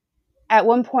 at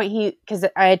one point because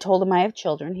I had told him I have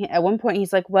children. At one point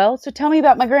he's like, well, so tell me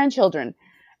about my grandchildren.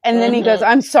 And then he goes,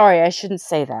 I'm sorry, I shouldn't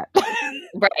say that.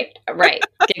 Right.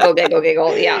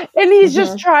 Giggle. Yeah. And he's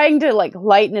just trying to like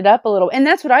lighten it up a little. And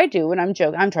that's what I do when I'm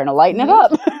joking. I'm trying to lighten it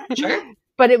up. Sure.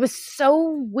 But it was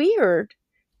so weird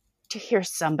to hear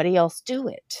somebody else do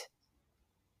it.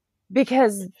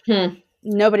 Because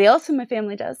nobody else in my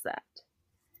family does that.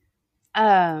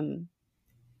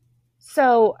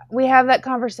 So we have that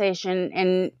conversation,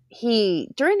 and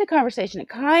during the conversation, it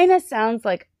kind of sounds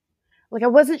like I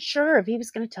wasn't sure if he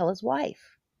was going to tell his wife.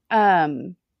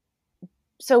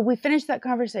 So we finished that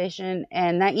conversation,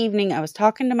 and that evening I was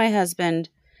talking to my husband,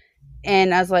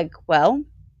 and I was like, well,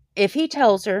 if he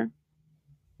tells her,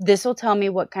 this will tell me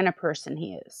what kind of person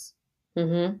he is.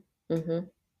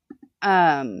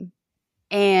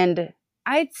 And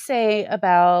I'd say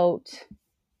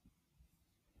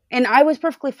and I was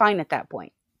perfectly fine at that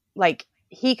point. Like,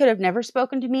 he could have never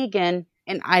spoken to me again,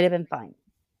 and I'd have been fine.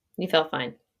 You felt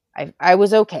fine. I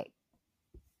was okay.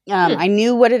 I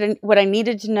knew what I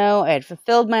needed to know. I had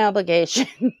fulfilled my obligation.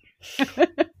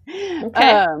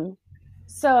 Okay.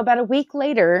 So about a week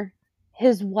later,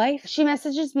 his wife, she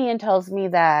messages me and tells me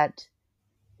that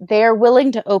they're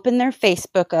willing to open their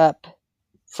Facebook up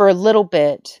for a little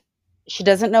bit. She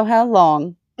doesn't know how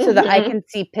long, so that I can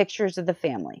see pictures of the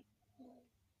family.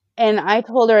 And I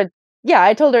told her at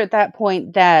that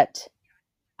point that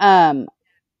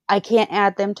I can't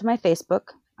add them to my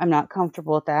Facebook. I'm not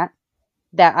comfortable with that.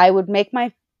 That I would make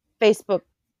my Facebook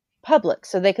public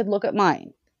so they could look at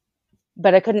mine.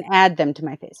 But I couldn't add them to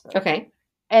my Facebook. Okay.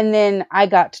 And then I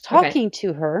got to talking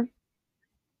to her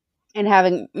and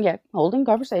holding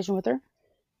conversation with her.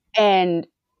 And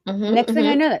next thing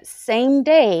I know, that same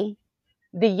day,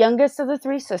 the youngest of the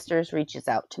 3 sisters reaches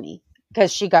out to me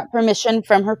because she got permission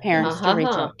from her parents to reach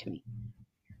out to me.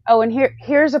 Oh, and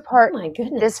here's a part. Oh my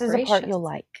goodness. This is a part you'll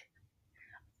like.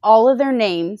 All of their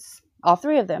names, all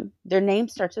 3 of them, their name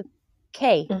starts with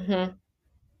K. Yep.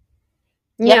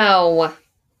 No.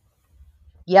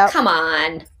 Yep. Come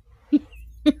on.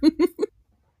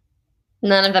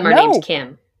 None of them are named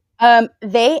Kim.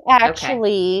 They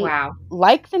actually Wow.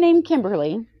 like the name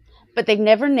Kimberly, but they've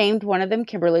never named one of them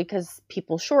Kimberly because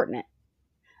people shorten it.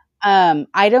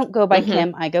 I don't go by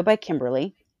Kim. I go by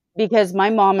Kimberly because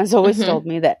my mom has always told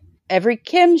me that every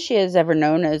Kim she has ever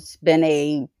known has been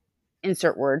a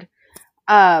insert word.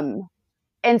 And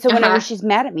so whenever she's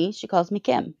mad at me, she calls me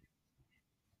Kim.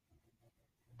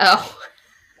 Oh.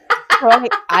 So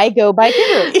I go by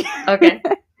Kimberly. Okay.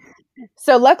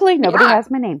 So luckily nobody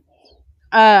has my name.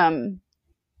 But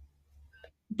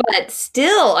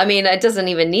still, I mean, it doesn't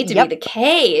even need to be the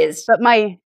K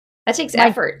that takes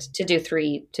effort to do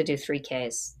 3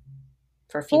 Ks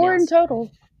for females. 4 in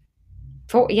total.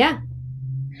 4, yeah.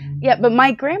 Yeah, but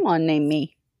my grandma named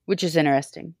me, which is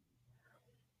interesting.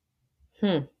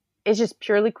 It's just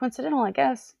purely coincidental, I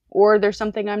guess. Or there's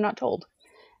something I'm not told.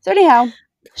 So anyhow.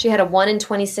 She had a 1 in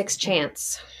 26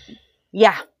 chance.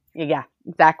 Yeah,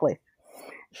 exactly.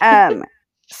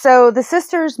 So the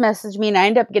sisters messaged me, and I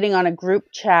ended up getting on a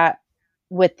group chat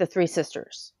with the 3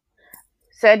 sisters.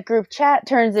 Said group chat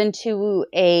turns into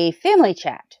a family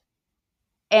chat.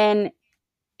 And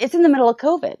it's in the middle of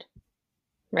COVID.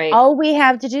 Right. All we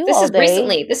have to do This all is day.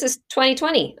 recently. This is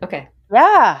 2020. Okay.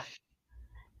 Yeah.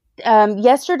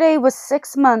 Yesterday was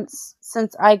 6 months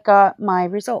since I got my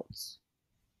results.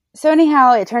 So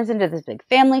anyhow, it turns into this big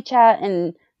family chat,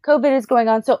 and COVID is going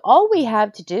on. So all we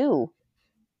have to do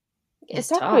is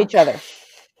talk to each other,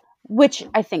 which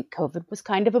I think COVID was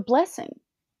kind of a blessing.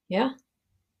 Yeah.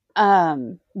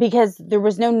 Because there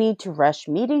was no need to rush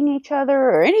meeting each other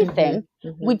or anything.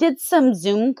 We did some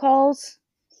Zoom calls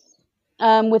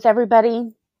with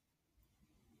everybody.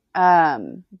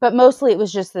 But mostly it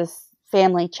was just this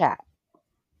family chat.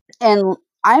 And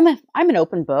I'm an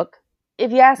open book.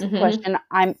 If you ask a question,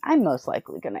 I'm most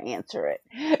likely going to answer it.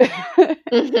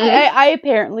 I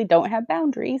apparently don't have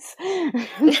boundaries.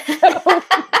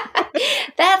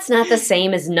 That's not the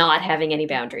same as not having any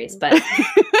boundaries, but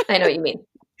I know what you mean.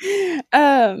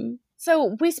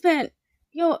 So we spent,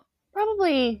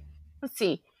 probably, let's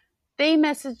see, they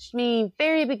messaged me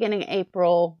very beginning of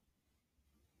April,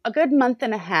 a good month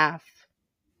and a half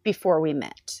before we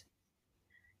met.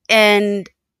 And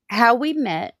how we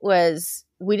met was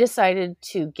we decided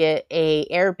to get a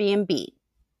Airbnb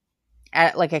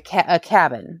at like a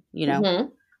cabin,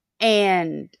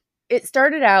 and it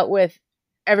started out with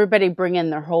everybody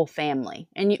bringing their whole family.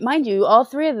 And mind you, all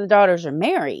 3 of the daughters are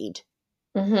married.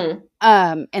 And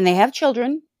they have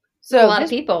children. So a lot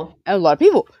of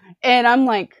people. And I'm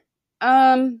like,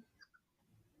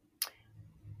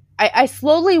 I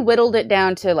slowly whittled it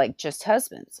down to like just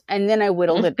husbands. And then I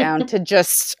whittled it down to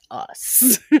just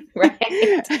us.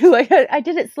 Right. Like I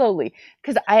did it slowly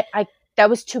because I that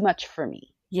was too much for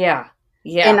me. Yeah.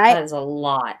 Yeah. And that is a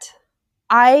lot.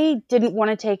 I didn't want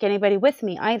to take anybody with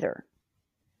me either.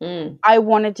 I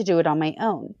wanted to do it on my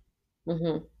own.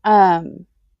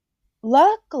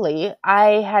 Luckily, I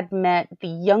had met the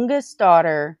youngest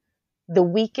daughter the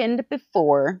weekend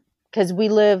before because we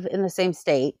live in the same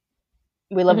state.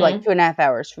 We live like 2.5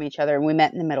 hours from each other, and we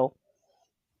met in the middle.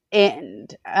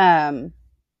 And I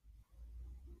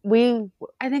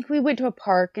think we went to a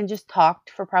park and just talked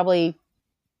for probably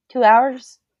 2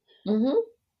 hours.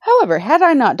 However, had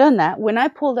I not done that, when I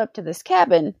pulled up to this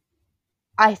cabin,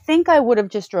 I think I would have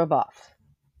just drove off.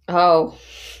 Oh.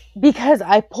 Because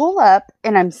I pull up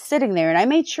and I'm sitting there, and I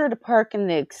made sure to park in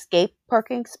the escape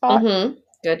parking spot.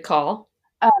 Good call.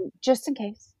 Just in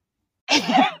case.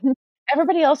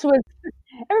 Everybody else was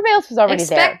already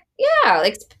there. Yeah,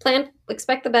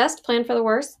 expect the best, plan for the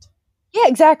worst. Yeah,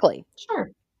 exactly.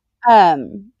 Sure.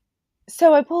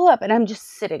 So I pull up and I'm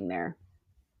just sitting there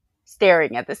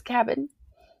staring at this cabin.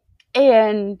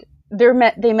 And they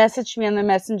messaged me on the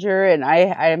messenger, and I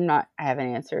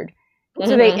haven't answered.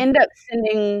 So they end up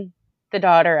sending the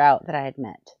daughter out that I had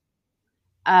met.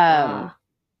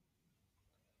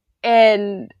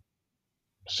 And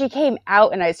she came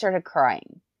out and I started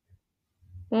crying.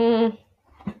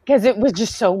 Because it was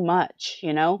just so much,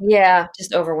 Yeah,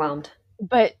 just overwhelmed.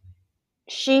 But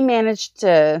she managed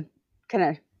to kind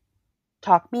of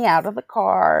talk me out of the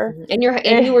car. And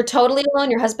you were totally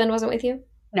alone? Your husband wasn't with you?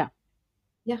 No.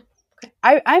 Yeah. Okay.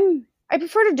 I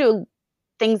prefer to do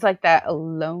things like that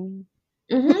alone.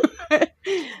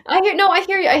 I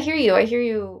hear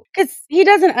you. Because he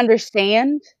doesn't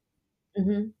understand.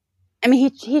 I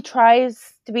mean, he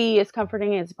tries to be as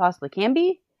comforting as he possibly can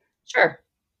be. Sure.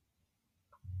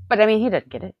 But I mean, he doesn't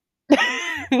get it.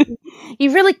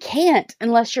 You really can't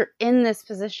unless you're in this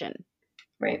position.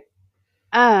 Right.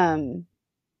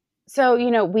 So,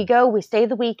 we stay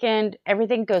the weekend.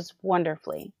 Everything goes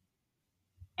wonderfully.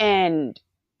 And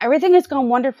everything has gone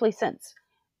wonderfully since.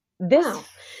 This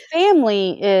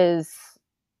family is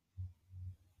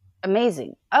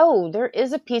amazing. Oh, there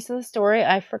is a piece of the story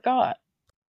I forgot.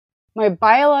 My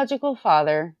biological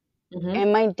father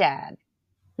and my dad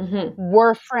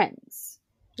were friends.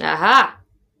 Aha.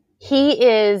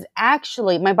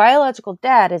 My biological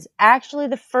dad is actually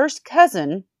the first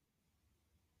cousin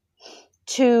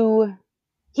his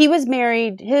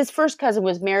first cousin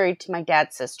was married to my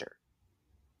dad's sister.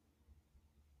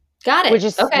 Got it. Which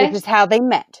is how they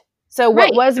met. So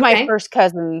what was my first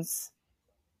cousin's,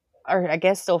 or I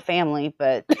guess still family,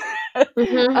 but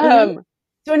so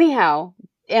anyhow,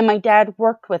 and my dad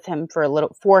worked for him for a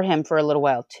little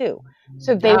while too.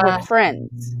 So they were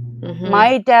friends.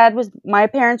 My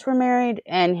parents were married,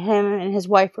 and him and his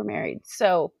wife were married.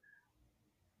 So,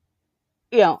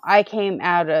 I came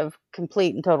out of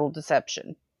complete and total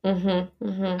deception.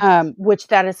 Which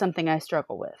that is something I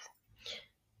struggle with.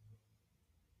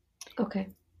 Okay.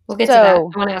 We'll get to that. I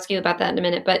want to ask you about that in a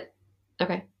minute, but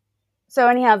okay. So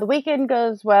anyhow, the weekend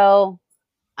goes well.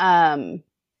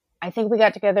 I think we've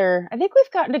gotten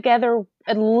together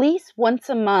at least once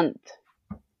a month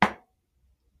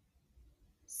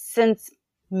since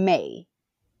May.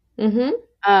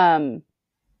 Mm-hmm.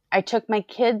 I took my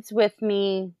kids with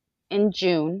me in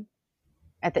June,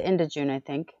 at the end of June, I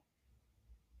think.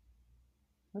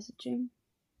 Was it June?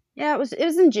 Yeah, it was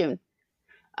in June.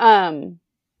 And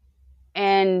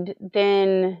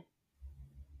then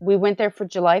we went there for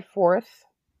July 4th.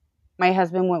 My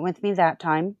husband went with me that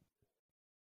time.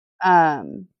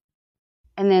 And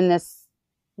then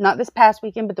not this past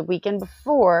weekend, but the weekend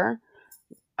before,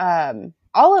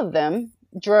 all of them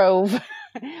drove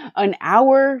an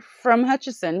hour from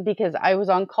Hutchinson because I was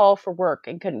on call for work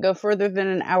and couldn't go further than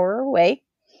an hour away.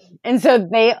 And so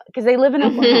because they live in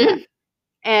Oklahoma,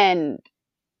 and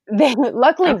they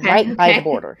luckily by the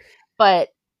border, but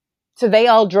so they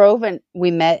all drove, and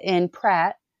we met in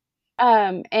Pratt,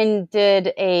 and did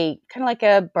a kind of like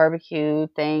a barbecue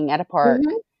thing at a park.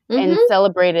 And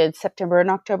celebrated September and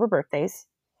October birthdays.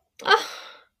 Oh,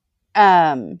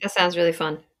 that sounds really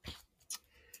fun.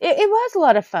 It was a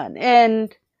lot of fun.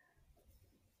 And,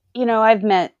 I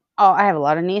have a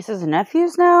lot of nieces and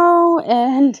nephews now.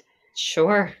 And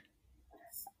sure.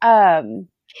 And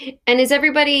is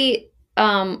everybody,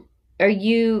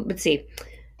 let's see.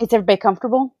 Is everybody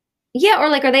comfortable? Yeah. Or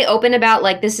are they open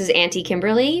about this is Auntie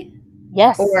Kimberly?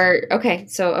 Yes. Okay.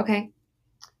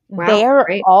 Wow. They're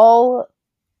great. all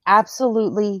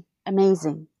absolutely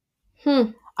amazing.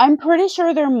 I'm pretty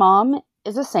sure their mom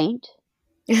is a saint.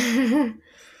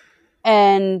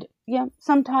 And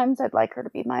sometimes I'd like her to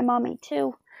be my mommy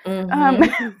too.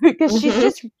 Because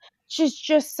she's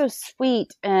just so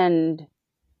sweet and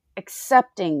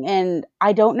accepting, and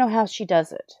I don't know how she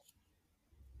does it.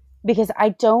 Because I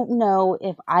don't know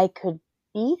if I could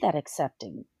be that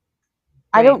accepting.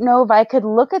 Right. I don't know if I could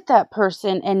look at that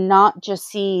person and not just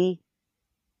see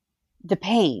the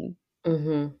pain.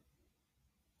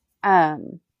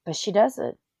 But she does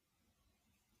it.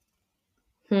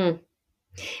 And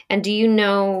do you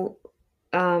know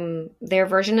their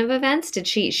version of events? Did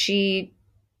she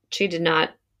did not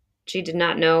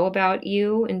know about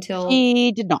you until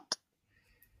she did not.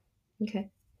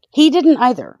 Okay. He didn't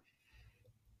either.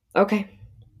 Okay.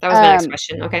 That was my next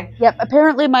question. Okay. Yep.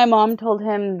 Apparently my mom told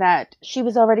him that she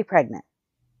was already pregnant.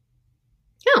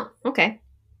 Oh, okay.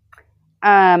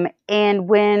 And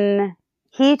when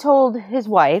he told his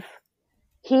wife,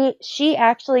 she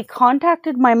actually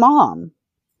contacted my mom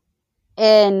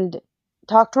and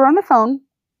talked to her on the phone.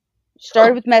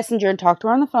 Started with Messenger and talked to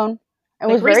her on the phone,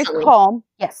 and was very calm.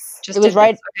 Yes, it was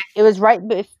right. Okay. It was right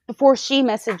before she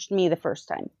messaged me the first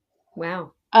time.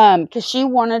 Wow. Because she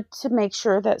wanted to make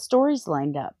sure that stories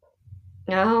lined up.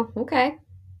 Oh, okay.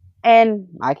 And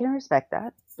I can respect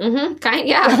that.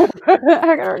 Yeah. I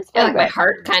can respect that. My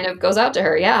heart kind of goes out to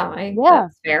her. Yeah.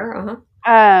 That's fair.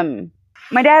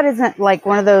 My dad isn't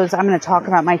one of those, I'm going to talk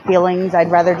about my feelings.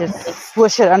 I'd rather just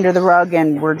swish it under the rug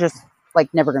and we're just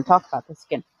never going to talk about this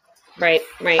again. Right.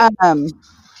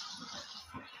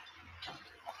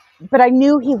 But I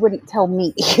knew he wouldn't tell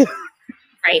me.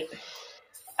 Right.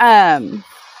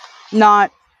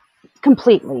 Not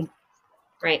completely.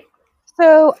 Right.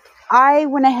 So I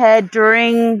went ahead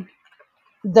during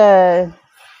the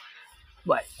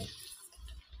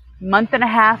month and a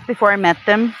half before I met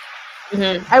them.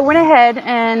 I went ahead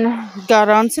and got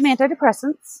on some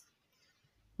antidepressants.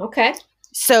 Okay.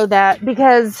 So that,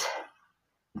 because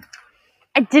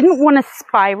I didn't want to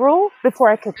spiral before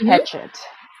I could catch it.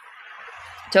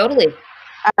 Totally.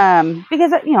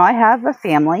 Because, I have a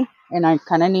family and I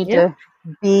kind of need to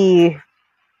be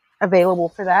available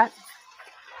for that.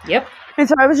 Yep. And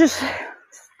so I was just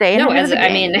staying. No,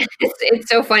 it's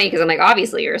so funny because I'm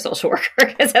obviously you're a social worker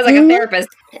because as a therapist,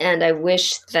 and I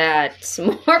wish that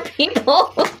more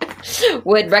people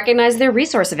would recognize their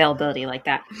resource availability like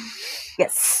that.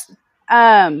 Yes.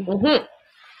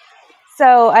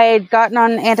 So I had gotten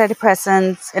on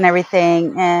antidepressants and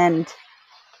everything, and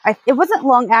it wasn't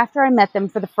long after I met them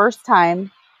for the first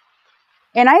time,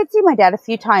 and I had seen my dad a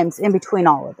few times in between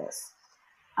all of this.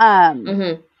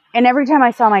 And every time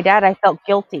I saw my dad, I felt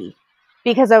guilty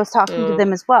because I was talking to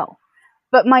them as well.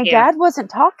 But my dad wasn't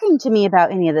talking to me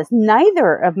about any of this.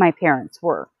 Neither of my parents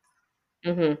were.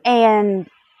 And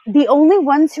the only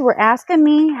ones who were asking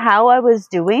me how I was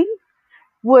doing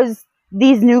was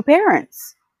these new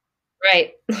parents.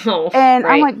 Right. And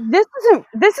I'm like,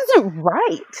 this isn't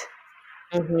right.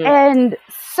 And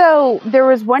so there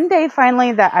was one day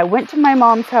finally that I went to my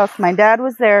mom's house. My dad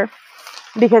was there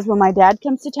because when my dad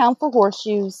comes to town for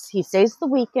horseshoes, he stays the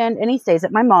weekend and he stays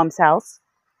at my mom's house.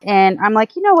 And I'm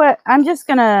like, you know what? I'm just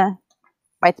going to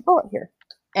bite the bullet here.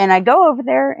 And I go over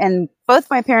there, and both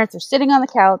my parents are sitting on the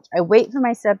couch. I wait for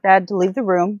my stepdad to leave the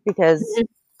room because,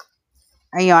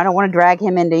 I don't want to drag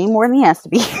him into any more than he has to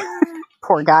be.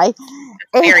 Poor guy.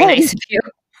 Very nice of you.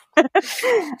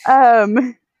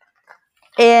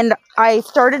 And I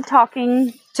started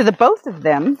talking to the both of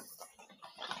them.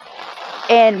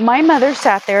 And my mother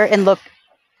sat there and looked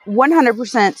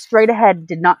 100% straight ahead,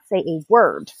 did not say a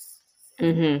word.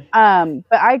 Mm-hmm.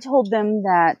 But I told them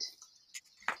that,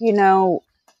 neither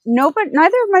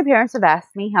of my parents have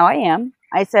asked me how I am.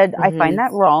 I said, I find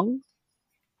that wrong.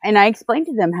 And I explained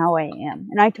to them how I am.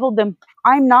 And I told them,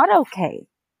 I'm not okay.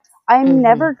 I'm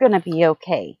never going to be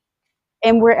okay.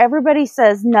 And where everybody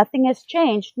says nothing has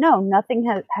changed, no,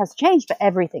 nothing has changed, but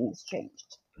everything has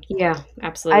changed. Yeah,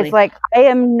 absolutely. I was like, I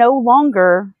am no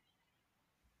longer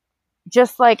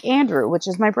just like Andrew, which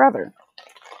is my brother.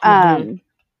 I'm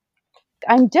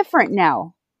different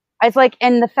now. I was like,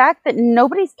 and the fact that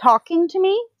nobody's talking to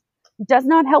me does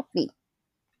not help me.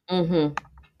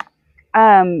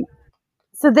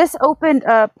 So this opened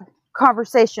up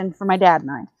conversation for my dad and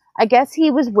I. I guess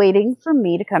he was waiting for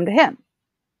me to come to him,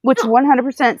 which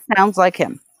 100% sounds like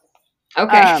him.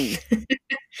 Okay.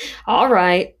 All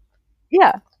right.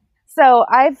 Yeah. So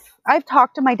I've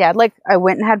talked to my dad. Like, I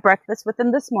went and had breakfast with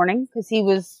him this morning because he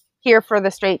was here for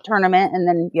the state tournament, and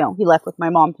then he left with my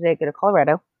mom today to go to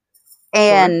Colorado.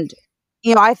 And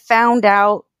I found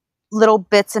out little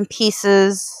bits and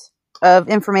pieces of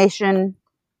information.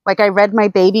 Like, I read my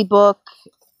baby book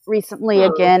recently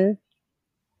again,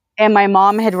 and my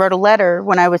mom had wrote a letter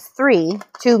when I was 3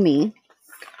 to me,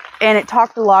 and it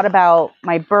talked a lot about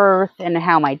my birth and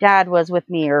how my dad was with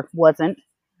me or wasn't.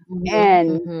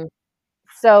 And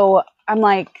so I'm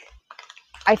like,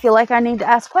 I feel like I need to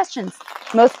ask questions.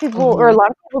 Most people, or a lot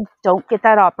of people, don't get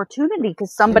that opportunity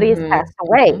because somebody has passed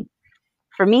away.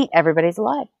 For me, everybody's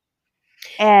alive.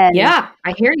 And yeah,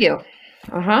 I hear you.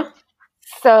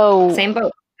 So same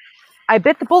boat. I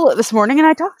bit the bullet this morning and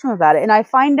I talked to him about it. And I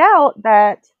find out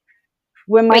that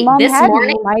when my mom this had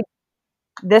morning? me,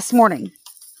 this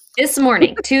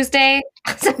morning, Tuesday,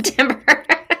 September.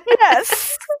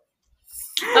 Yes.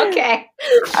 Okay.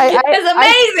 It's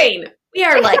amazing. We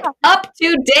are like up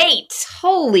to date.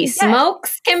 Holy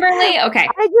smokes, Kimberly. Okay.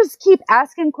 I just keep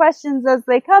asking questions as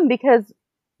they come because,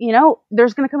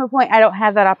 there's going to come a point I don't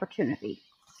have that opportunity.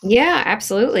 Yeah,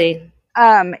 absolutely.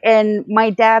 And my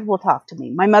dad will talk to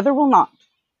me. My mother will not,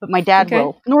 but my dad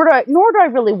will. Nor do I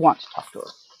really want to talk to her.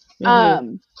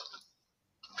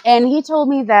 And he told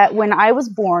me that when I was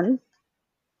born,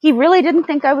 he really didn't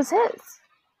think I was his.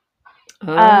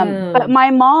 But my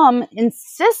mom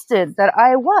insisted that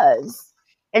I was,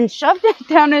 and shoved it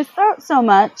down his throat so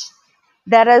much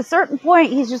that at a certain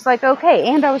point he's just like, okay,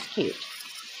 and I was cute.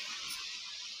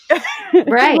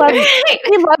 Right.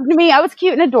 He loved me. I was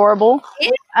cute and adorable.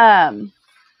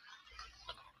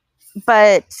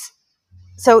 But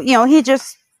so, he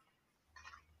just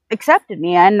accepted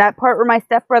me. And that part where my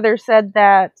stepbrother said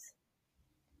that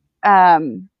I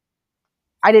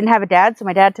didn't have a dad, so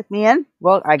my dad took me in.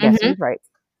 Well, I guess he's right.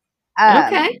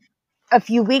 Okay. A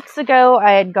few weeks ago,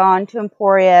 I had gone to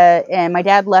Emporia, and my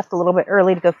dad left a little bit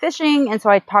early to go fishing, and so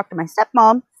I talked to my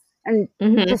stepmom and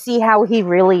to see how he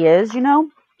really is,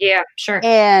 Yeah, sure.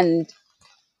 And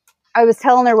I was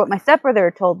telling her what my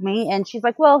stepbrother told me, and she's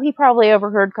like, well, he probably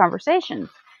overheard conversations.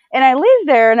 And I leave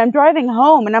there, and I'm driving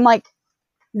home, and I'm like,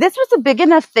 this was a big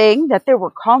enough thing that there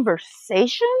were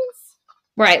conversations?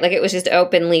 Right, like it was just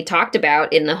openly talked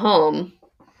about in the home.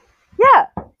 Yeah.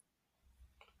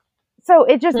 So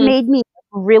it just made me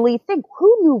really think,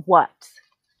 who knew what?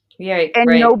 Yeah,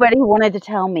 and nobody wanted to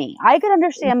tell me. I could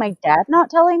understand my dad not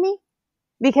telling me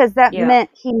because that meant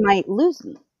he might lose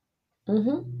me.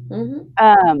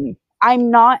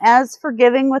 I'm not as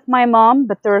forgiving with my mom,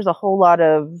 but there's a whole lot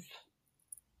of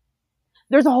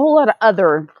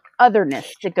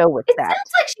otherness to go with that. It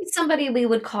sounds like she's somebody we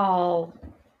would call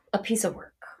a piece of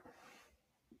work.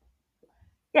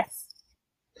 Yes.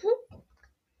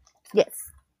 Yes.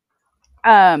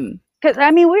 Because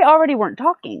we already weren't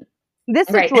talking. This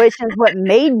situation is what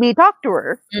made me talk to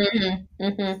her.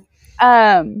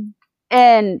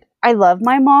 And I love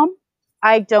my mom.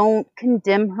 I don't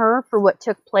condemn her for what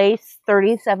took place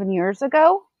 37 years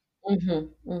ago.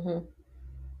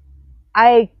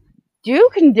 I do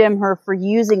condemn her for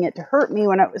using it to hurt me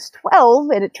when I was 12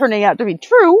 and it turning out to be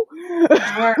true.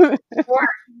 Sure.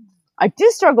 I do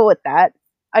struggle with that.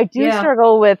 I do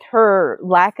struggle with her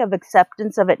lack of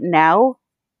acceptance of it now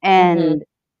and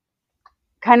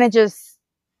kind of just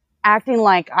acting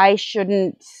like I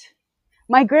shouldn't.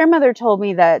 My grandmother told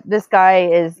me that this guy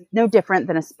is no different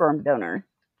than a sperm donor.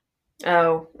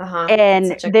 Oh, uh-huh.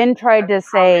 And then tried to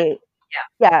say,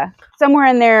 somewhere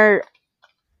in there,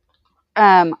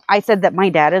 I said that my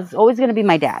dad is always going to be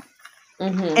my dad.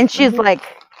 Mm-hmm. And she's like,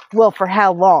 well, for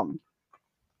how long?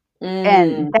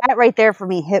 And that right there for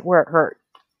me hit where it hurt.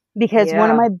 Because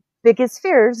one of my biggest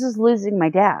fears is losing my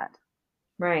dad.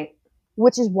 Right.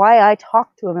 Which is why I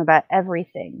talk to him about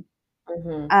everything.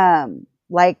 Mm-hmm.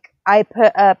 Like I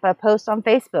put up a post on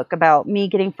Facebook about me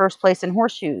getting first place in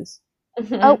horseshoes.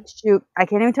 Mm-hmm. Oh, shoot. I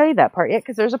can't even tell you that part yet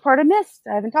because there's a part I missed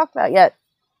I haven't talked about yet.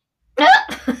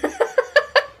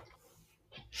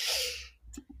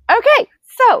 Okay.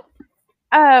 So,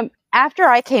 after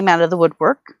I came out of the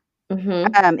woodwork,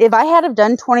 if I had have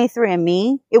done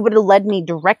 23andMe, it would have led me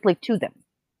directly to them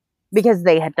because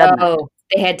they had done that. Oh,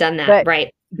 they had done that.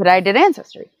 Right. But I did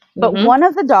Ancestry. But one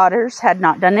of the daughters had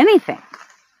not done anything.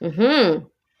 Mm-hmm.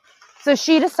 So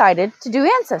she decided to do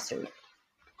Ancestry.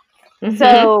 Mm-hmm.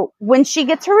 So when she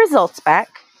gets her results back,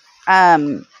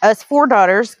 us 4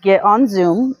 daughters get on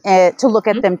Zoom to look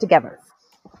at them together.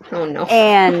 Oh, no.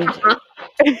 And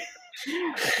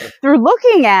through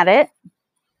looking at it,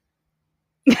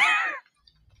 they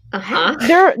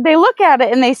look at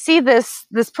it and they see this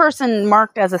person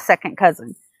marked as a second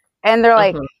cousin. And they're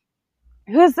like,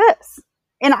 who's this?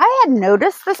 And I had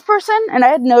noticed this person, and I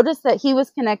had noticed that he was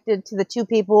connected to the 2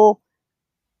 people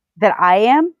that I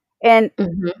am. And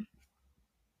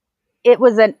it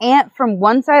was an aunt from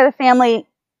one side of the family,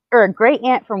 or a great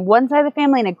aunt from one side of the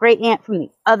family, and a great aunt from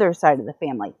the other side of the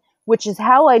family, which is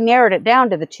how I narrowed it down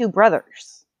to the 2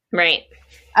 brothers. Right.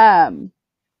 But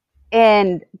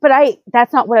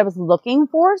that's not what I was looking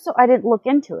for, so I didn't look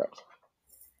into it.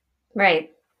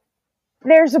 Right.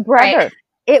 There's a brother. Right.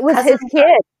 It was his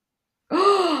kid.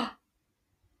 Oh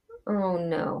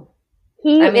no.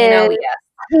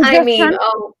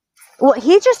 Well,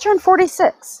 he just turned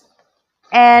 46.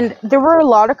 And there were a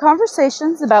lot of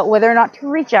conversations about whether or not to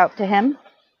reach out to him.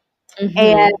 Mm-hmm.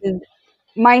 And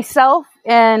myself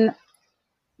and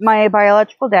my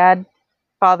biological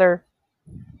father,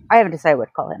 I haven't decided what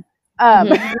to call him.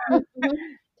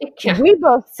 We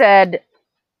both said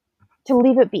to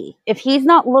leave it be. If he's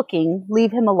not looking,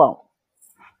 leave him alone.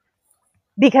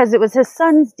 Because it was his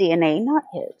son's DNA, not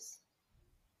his.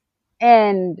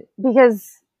 And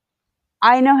because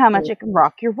I know how much it can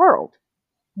rock your world.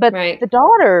 But the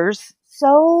daughters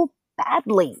so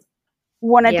badly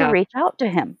wanted to reach out to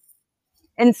him.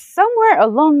 And somewhere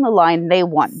along the line, they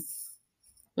won.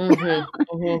 And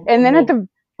then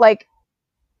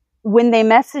when they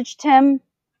messaged him,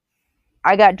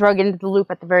 I got drug into the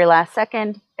loop at the very last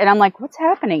second. And I'm like, what's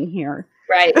happening here?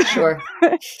 Right, sure.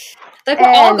 Like,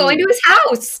 we're all going to his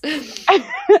house.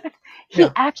 He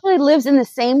actually lives in the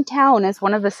same town as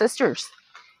one of the sisters.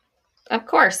 Of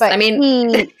course. But I mean,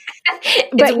 it's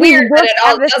weird that it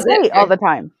all does it all the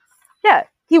time. Yeah,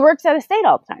 he works at a state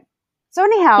all the time. So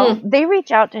anyhow, they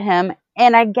reach out to him,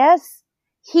 and I guess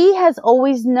he has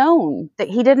always known that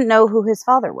he didn't know who his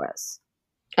father was.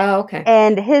 Oh, okay.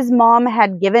 And his mom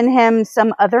had given him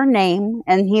some other name,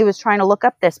 and he was trying to look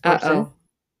up this person.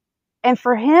 And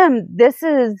for him,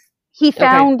 he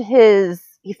found his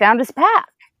path.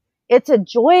 It's a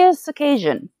joyous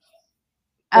occasion.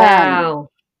 Wow.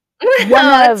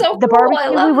 One of the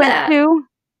barbecue we went to.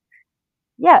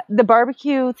 Yeah, the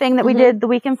barbecue thing that we did the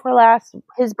weekend before last.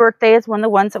 His birthday is one of the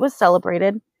ones that was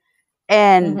celebrated.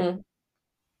 And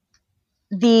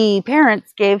the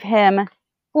parents gave him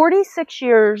 46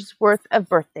 years worth of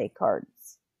birthday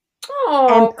cards.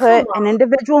 And put an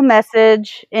individual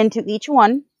message into each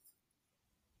one.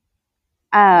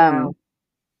 Wow.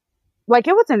 Like,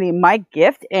 it wasn't even my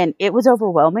gift, and it was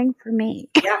overwhelming for me.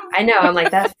 Yeah, I know. I'm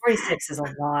like, that 46 is a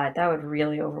lot. That would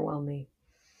really overwhelm me.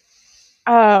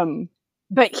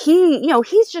 But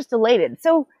he's just elated.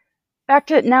 So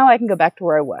now I can go back to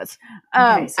where I was.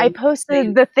 I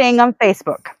posted the thing on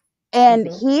Facebook, and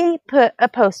he put a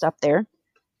post up there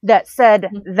that said,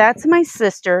 that's my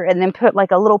sister, and then put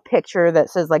like a little picture that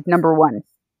says like number 1.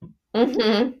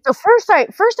 So first I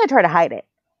try to hide it.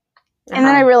 And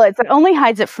then I realized it only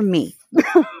hides it from me.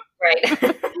 Right.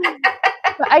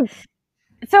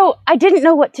 So I didn't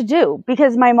know what to do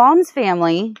because my mom and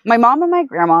my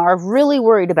grandma are really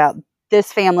worried about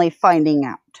this family finding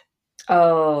out.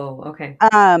 Oh, okay.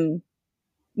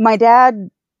 My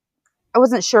dad, I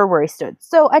wasn't sure where he stood.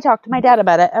 So I talked to my dad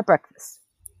about it at breakfast.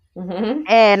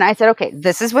 And I said, okay,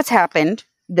 this is what's happened.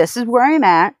 This is where I'm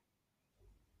at.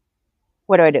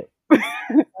 What do I do?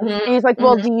 And he's like,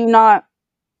 well, do you not?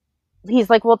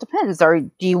 He's like, well, it depends.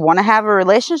 Do you want to have a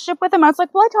relationship with him? I was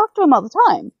like, well, I talk to him all the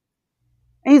time.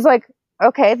 And he's like,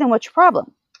 okay, then what's your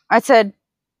problem? I said,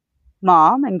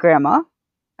 Mom and Grandma,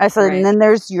 I said, and then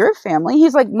there's your family.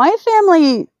 He's like, my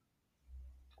family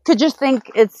could just think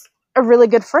it's a really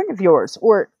good friend of yours,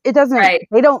 or it doesn't. Right.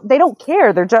 They don't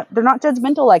care. They're not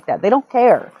judgmental like that. They don't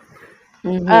care.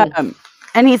 Mm-hmm.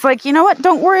 And he's like, you know what?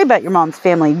 Don't worry about your mom's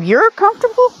family. You're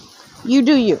comfortable. You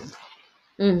do you.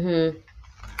 Mm-hmm.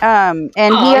 And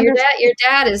your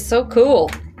dad is so cool.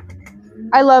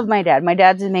 I love my dad. My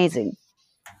dad's amazing.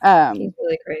 He's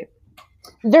really great.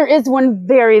 There is one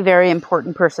very, very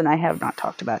important person I have not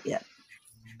talked about yet.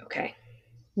 Okay.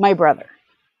 My brother.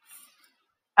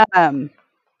 Him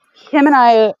and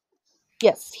I,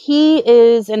 yes, he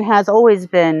is and has always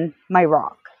been my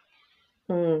rock.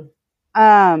 Mm.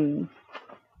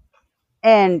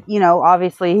 And, you know,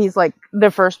 obviously he's like the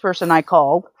first person I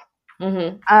called.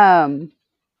 Mm-hmm.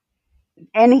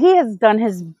 And he has done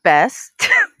his best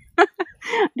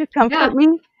to comfort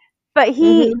me. But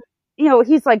he, you know,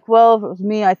 he's like, well, if it was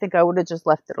me, I think I would have just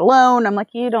left it alone. I'm like,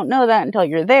 you don't know that until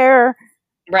you're there.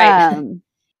 Right.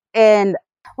 And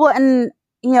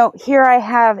you know, here I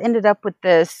have ended up with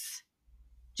this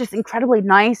just incredibly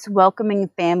nice, welcoming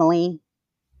family.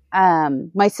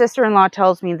 My sister-in-law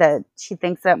tells me that she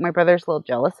thinks that my brother's a little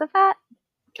jealous of that.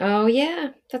 Oh yeah,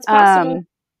 that's possible.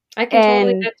 That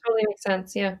totally makes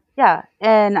sense. Yeah. Yeah.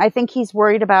 And I think he's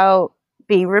worried about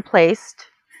being replaced,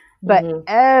 but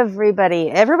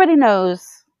everybody knows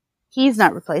he's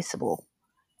not replaceable.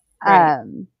 Right.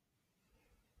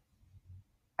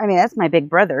 I mean, that's my big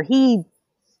brother. He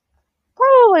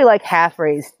probably like half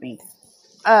raised me.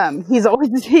 But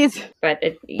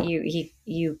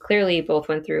you clearly both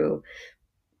went through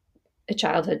a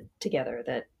childhood together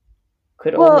that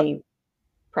could only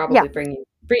probably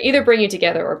bring you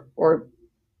together or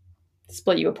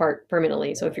split you apart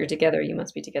permanently. So if you're together, you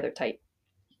must be together tight.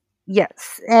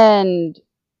 Yes. And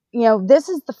you know, this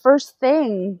is the first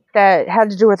thing that had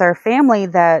to do with our family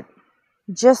that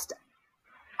just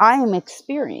I am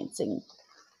experiencing.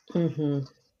 Mm-hmm.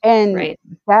 And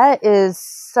that is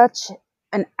such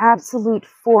an absolute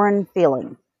foreign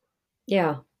feeling.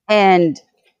 Yeah. And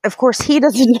of course he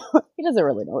doesn't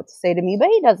really know what to say to me, but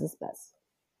he does his best.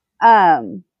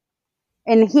 And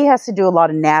he has to do a lot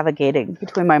of navigating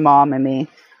between my mom and me.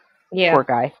 Yeah. Poor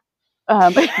guy. Yeah,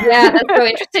 that's so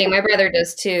interesting. My brother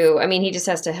does too. I mean, he just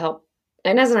has to help.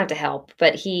 And doesn't have to help,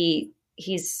 but he's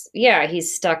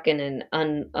stuck in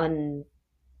an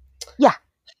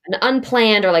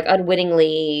unplanned or like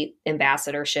unwittingly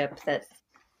ambassadorship that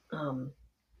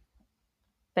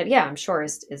but yeah, I'm sure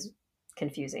is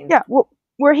confusing. Yeah, well,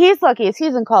 where he's lucky is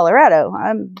he's in Colorado.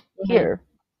 I'm here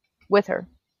with her.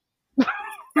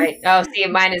 Right. Oh, see,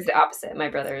 mine is the opposite. My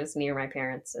brother is near my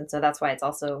parents, and so that's why it's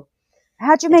also.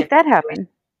 How'd you make that happen?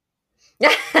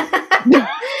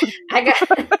 I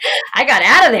got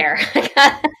out of there.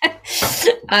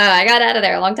 I got out of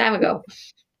there a long time ago.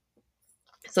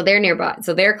 So they're nearby.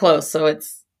 So they're close. So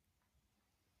it's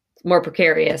more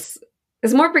precarious.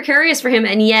 It's more precarious for him,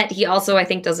 and yet he also, I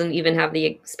think, doesn't even have the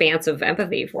expanse of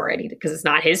empathy for it because it's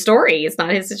not his story. It's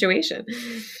not his situation.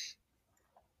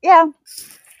 Yeah.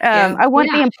 I want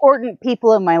the important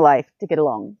people in my life to get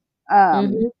along.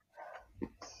 The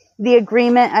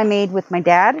agreement I made with my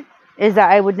dad is that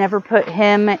I would never put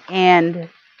him and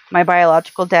my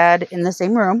biological dad in the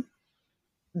same room.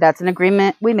 That's an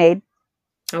agreement we made.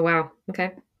 Oh, wow.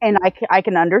 Okay. And I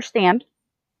can understand.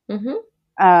 Mm-hmm.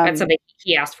 That's something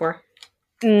he asked for.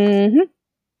 Mm-hmm.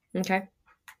 Okay.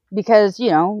 Because, you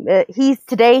know, he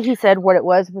said what it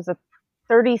was a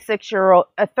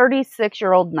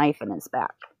 36-year-old knife in his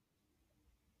back.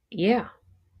 Yeah.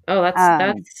 Oh,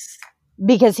 that's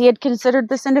because he had considered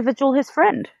this individual his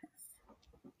friend.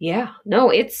 Yeah. No,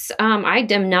 it's I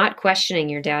am not questioning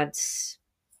your dad's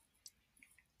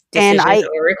decision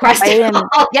or request. Of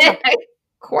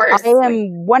course. I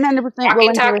am 100%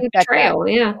 willing to respect trail.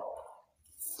 that. Yeah.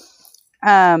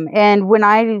 And when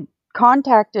I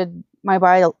contacted my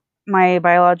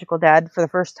biological dad for the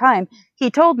first time, he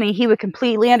told me he would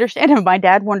completely understand if my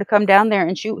dad wanted to come down there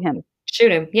and shoot him.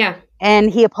 Shoot him, yeah.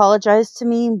 And he apologized to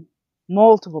me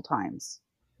multiple times.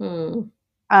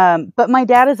 But my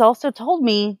dad has also told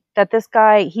me that this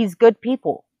guy, he's good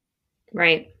people.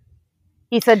 Right.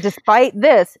 He said, despite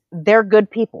this, they're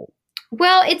good people.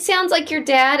 Well, it sounds like your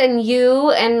dad and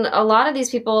you and a lot of these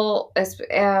people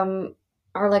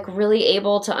are like really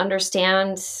able to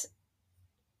understand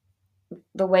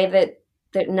the way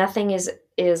that nothing is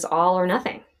all or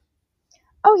nothing.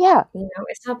 Oh yeah. You know,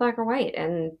 it's not black or white,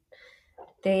 and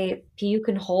you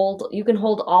can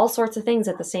hold all sorts of things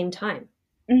at the same time.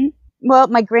 Mm-hmm. Well,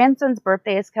 my grandson's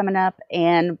birthday is coming up,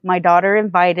 and my daughter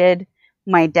invited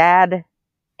my dad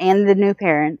and the new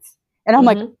parents. And I'm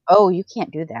like, oh, you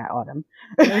can't do that, Autumn.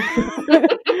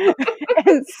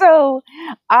 And so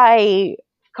I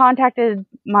contacted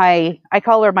I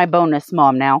call her my bonus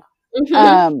mom now.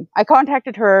 I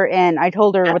contacted her and I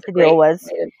told her what the deal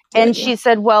was. And she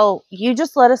said, well, you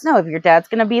just let us know. If your dad's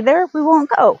going to be there, we won't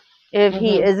go. If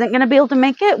he isn't going to be able to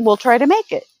make it, we'll try to make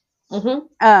it.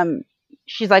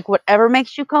 She's like, whatever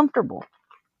makes you comfortable.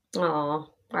 Oh,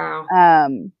 wow.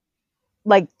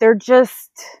 Like, they're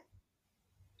just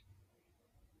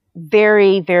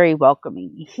very, very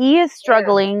welcoming. He is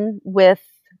struggling with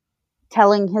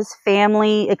telling his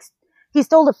family. He's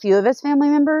told a few of his family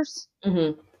members.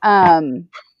 But I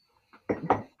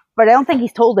don't think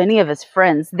he's told any of his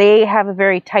friends. They have a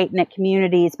very tight-knit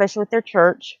community, especially with their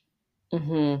church.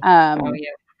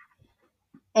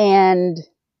 And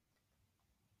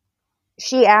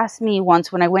she asked me once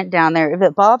when I went down there if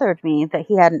it bothered me that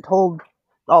he hadn't told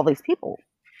all these people.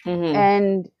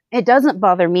 And it doesn't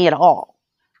bother me at all.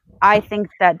 I think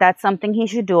that that's something he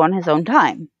should do on his own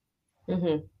time.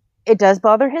 It does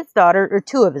bother his daughter, or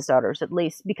two of his daughters at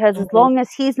least, because as long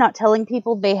as he's not telling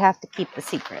people, they have to keep the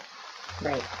secret.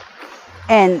 Right.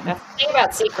 And that's the thing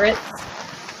about secrets.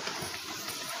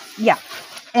 Yeah.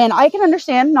 And I can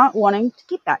understand not wanting to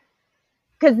keep that.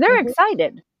 Because they're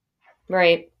excited.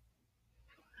 Right.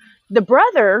 The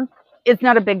brother is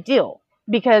not a big deal.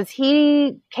 Because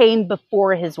he came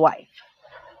before his wife.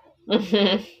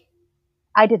 I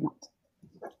did not.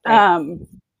 Right.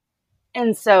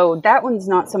 And so that one's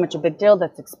not so much a big deal.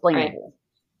 That's explainable.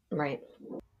 Right.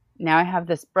 Now I have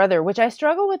this brother, which I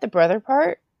struggle with the brother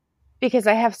part because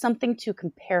I have something to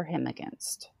compare him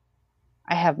against.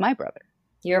 I have my brother.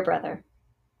 Your brother.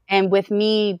 And with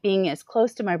me being as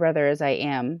close to my brother as I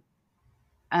am,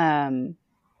 I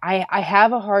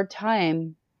have a hard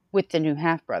time with the new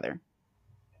half brother.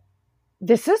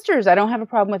 The sisters, I don't have a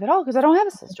problem with at all because I don't have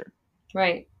a sister.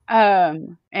 Right.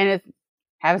 And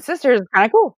having sisters is kind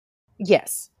of cool.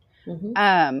 Yes.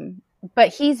 But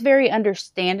he's very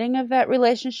understanding of that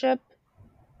relationship.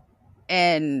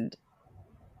 And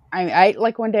I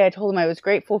like one day I told him I was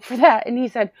grateful for that. And he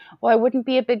said, well, I wouldn't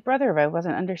be a big brother if I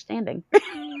wasn't understanding.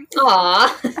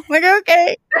 Aw. I'm like,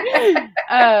 okay.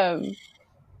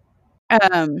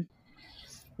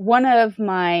 One of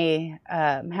my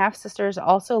half sisters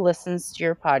also listens to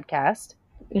your podcast.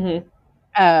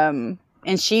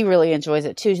 And she really enjoys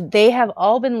it too. They have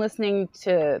all been listening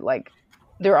to, like,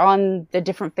 they're on the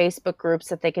different Facebook groups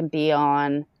that they can be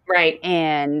on. Right.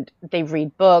 And they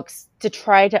read books to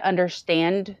try to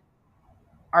understand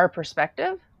our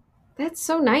perspective. That's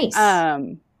so nice.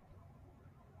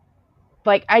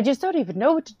 Like, I just don't even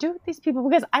know what to do with these people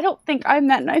because I don't think I'm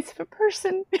that nice of a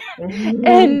person.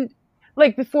 And,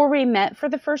 like, before we met for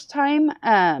the first time,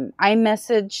 I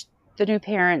messaged the new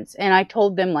parents and I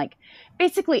told them, like,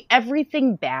 basically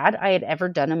everything bad I had ever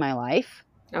done in my life.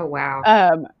 Oh,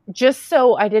 wow. Just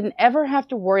so I didn't ever have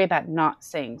to worry about not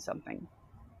saying something.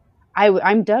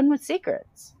 I'm done with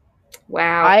secrets.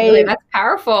 Wow. Really, that's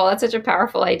powerful. That's such a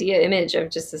powerful image of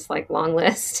just this, like, long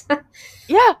list.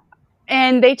 Yeah.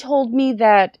 And they told me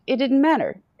that it didn't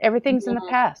matter. Everything's in the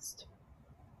past.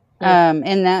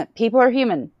 And that people are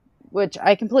human, which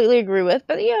I completely agree with.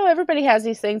 But, you know, everybody has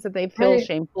these things that they feel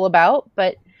shameful about.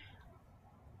 But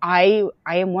I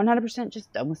am 100%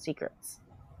 just done with secrets.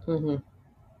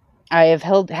 I have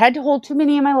had to hold too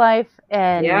many in my life.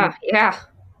 And yeah.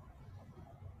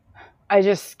 I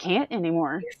just can't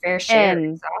anymore. Your fair share.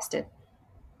 Exhausted.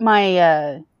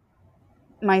 My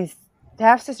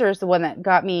half sister is the one that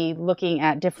got me looking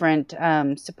at different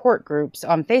support groups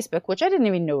on Facebook, which I didn't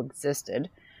even know existed.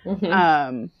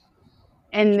 And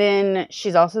then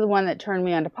she's also the one that turned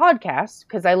me on to podcasts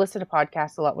because I listen to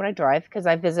podcasts a lot when I drive because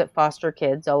I visit foster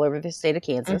kids all over the state of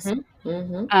Kansas. So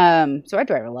I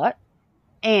drive a lot.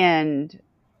 And,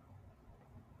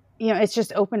 you know, it's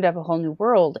just opened up a whole new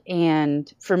world.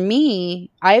 And for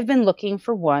me, I've been looking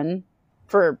for one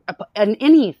for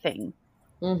anything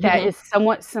that is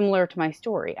somewhat similar to my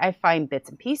story. I find bits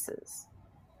and pieces.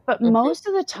 But most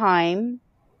of the time,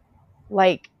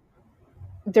 like,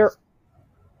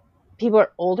 people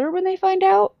are older when they find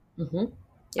out.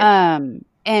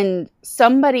 And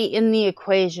somebody in the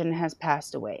equation has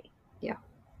passed away. Yeah.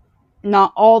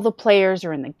 Not all the players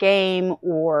are in the game,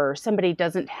 or somebody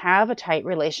doesn't have a tight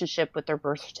relationship with their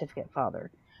birth certificate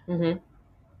father.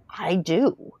 I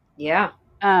do. Yeah.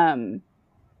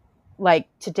 Like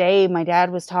today, my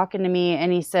dad was talking to me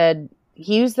and he said,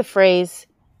 he used the phrase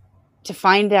to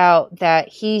find out that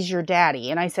he's your daddy.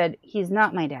 And I said, he's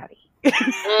not my daddy.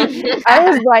 I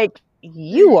was like,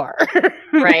 you are.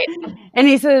 Right. And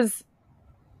he says,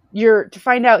 to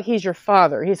find out he's your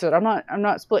father. He said, I'm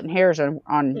not splitting hairs on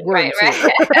words Right.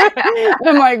 here.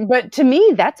 I'm like, but to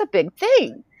me, that's a big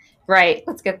thing. Right.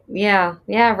 Let's get, yeah.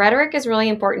 Rhetoric is really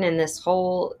important in this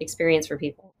whole experience for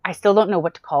people. I still don't know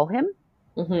what to call him.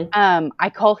 Mm-hmm. I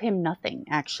call him nothing,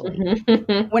 actually.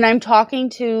 Mm-hmm. When I'm talking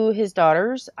to his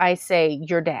daughters, I say,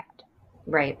 your dad.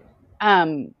 Right.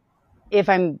 If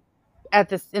I'm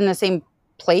in the same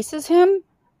place as him,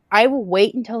 I will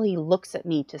wait until he looks at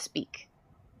me to speak.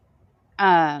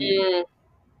 And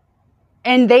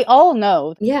they all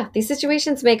know. Yeah, these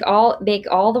situations make all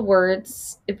the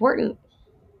words important.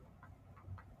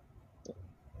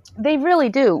 They really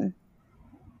do.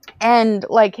 And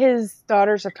like his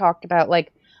daughters have talked about,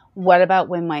 like, what about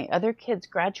when my other kids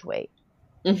graduate?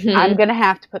 Mm-hmm. I'm going to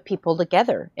have to put people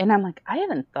together. And I'm like, I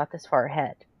haven't thought this far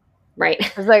ahead. Right.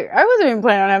 I was like, I wasn't even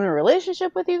planning on having a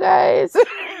relationship with you guys.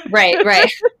 Right.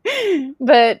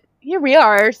 But here we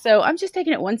are. So I'm just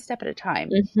taking it one step at a time.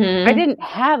 Mm-hmm. I didn't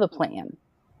have a plan.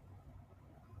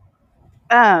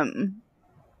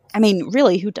 I mean,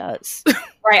 really, who does?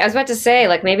 Right. I was about to say,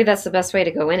 like, maybe that's the best way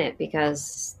to go into it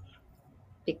because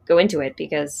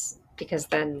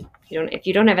then if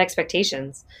you don't have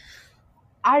expectations.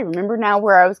 I remember now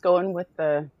where I was going with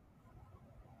the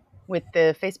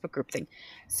Facebook group thing.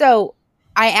 So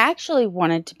I actually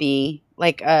wanted to be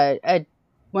like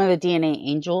one of the DNA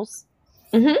angels.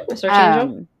 Mm-hmm. A search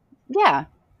angel. Yeah.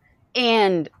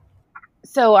 And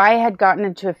so I had gotten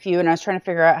into a few and I was trying to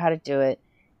figure out how to do it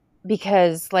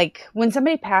because, like, when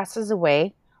somebody passes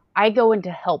away, I go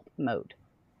into help mode.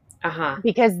 Uh-huh.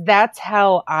 Because that's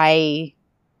how I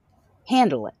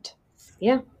handle it.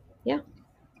 Yeah.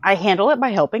 I handle it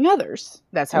by helping others.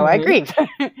 That's how I grieve.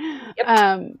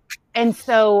 Yep. And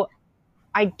so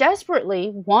I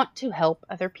desperately want to help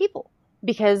other people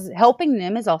because helping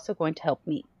them is also going to help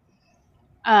me.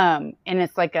 And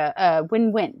it's like a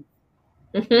win-win.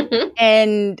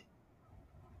 And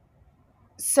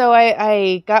so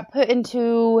I got put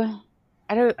into,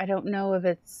 I don't know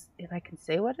if I can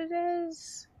say what it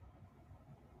is.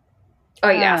 Oh,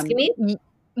 are you asking me?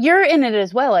 You're in it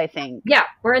as well, I think. Yeah,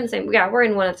 we're in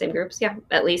one of the same groups. Yeah,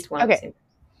 at least one of the same.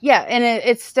 Yeah, and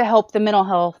it's to help the mental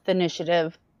health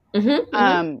initiative,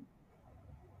 which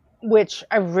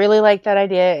I really like that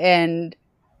idea. And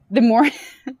the more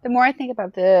I think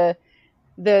about the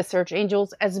search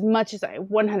angels, as much as I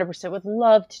 100% would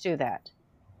love to do that,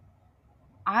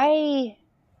 I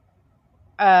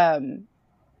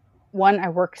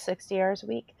work 60 hours a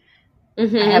week.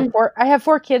 Mm-hmm. I have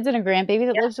 4 kids and a grandbaby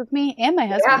that lives with me and my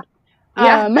husband.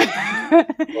 Yeah. A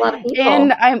lot of people.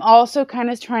 And I'm also kind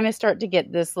of trying to start to get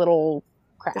this little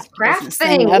craft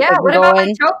thing. Yeah. What about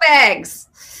my tote bags?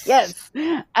 Yes.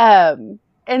 And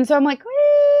so I'm like,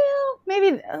 well,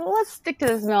 maybe let's stick to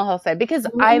this mental health side because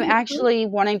I'm actually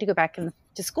wanting to go back to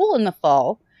school in the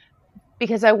fall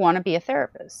because I want to be a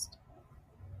therapist.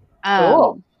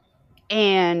 Cool.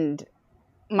 And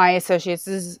my associates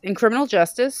is in criminal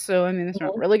justice, so I mean, it's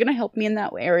not really going to help me in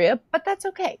that area, but that's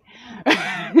okay.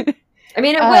 I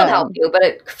mean, it will help you,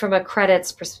 but from a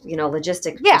credits,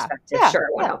 logistic perspective, sure, it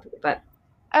won't help you. But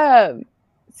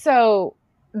so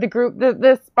the group,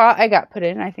 the spot I got put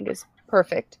in, I think is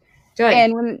perfect. Good.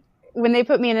 And when they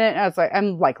put me in it,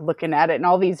 I'm like looking at it, and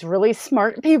all these really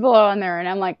smart people on there, and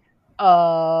I'm like,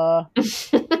 I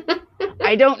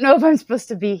don't know if I'm supposed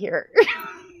to be here.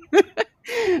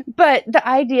 But the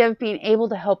idea of being able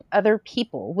to help other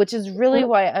people, which is really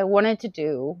why I wanted to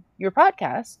do your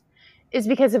podcast, is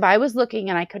because if I was looking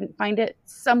and I couldn't find it,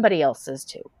 somebody else is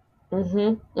too.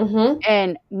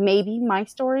 And maybe my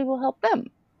story will help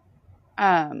them.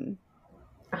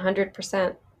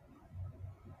 100%.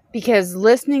 Because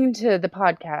listening to the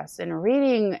podcast and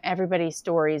reading everybody's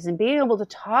stories and being able to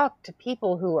talk to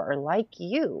people who are like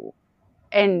you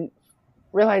and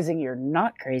realizing you're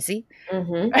not crazy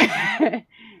and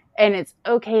it's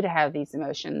okay to have these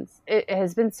emotions, it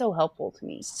has been so helpful to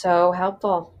me. So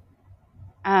helpful.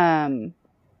 And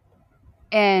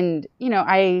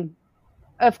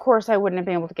of course I wouldn't have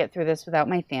been able to get through this without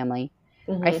my family.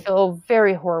 I feel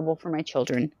very horrible for my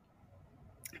children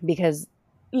because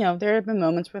there have been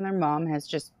moments when their mom has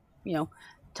just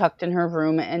tucked in her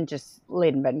room and just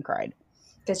laid in bed and cried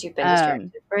because you've been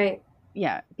distracted, right?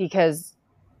 Yeah, because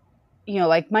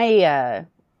like my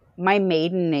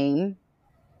maiden name,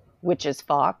 which is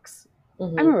Fox,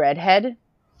 I'm a redhead.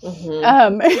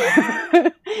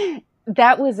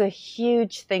 That was a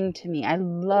huge thing to me. I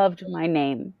loved my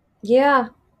name. Yeah.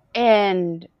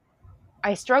 And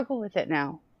I struggle with it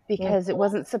now because it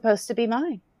wasn't supposed to be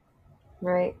mine.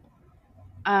 Right.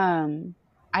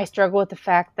 I struggle with the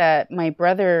fact that my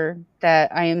brother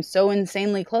that I am so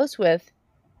insanely close with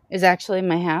is actually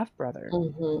my half brother.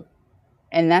 Mm-hmm.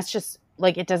 And that's just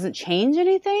like, it doesn't change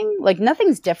anything. Like,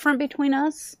 nothing's different between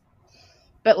us.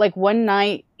 But like one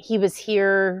night he was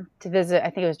here to visit. I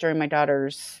think it was during my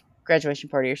daughter's graduation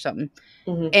party or something.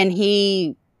 Mm-hmm. And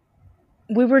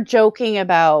we were joking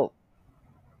about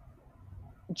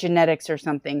genetics or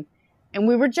something. And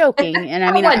we were joking. And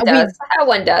I mean, how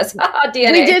one does.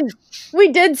 DNA.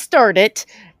 We did start it.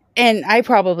 And I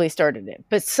probably started it.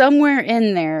 But somewhere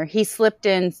in there, he slipped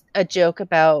in a joke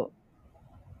about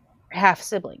half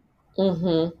sibling.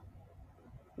 Mm-hmm.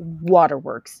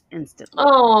 Waterworks instantly.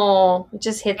 Oh, it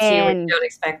just hits you when you don't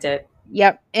expect it.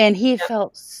 Yep. And he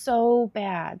felt so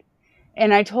bad.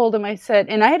 And I told him, I said,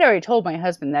 and I had already told my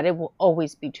husband that it will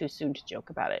always be too soon to joke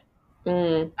about it.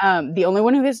 The only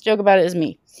one who gets to joke about it is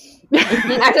me.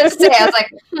 I was say, I was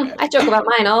like, I joke about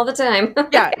mine all the time.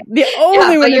 Yeah, the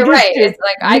only one. But you're right. It's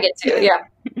like I get to. Yeah.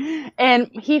 And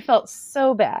he felt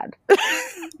so bad,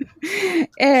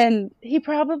 and he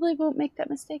probably won't make that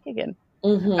mistake again.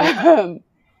 Mm-hmm.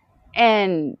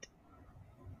 And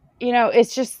you know,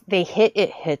 it's just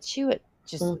it hits you at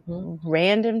just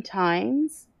random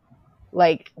times.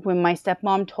 Like when my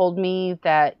stepmom told me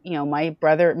that, you know, my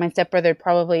stepbrother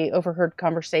probably overheard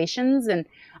conversations, and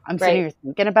I'm sitting here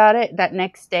thinking about it. That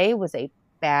next day was a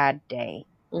bad day.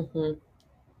 Mm-hmm.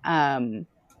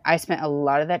 I spent a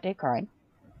lot of that day crying.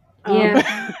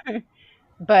 Yeah.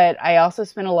 But I also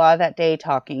spent a lot of that day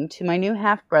talking to my new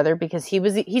half brother, because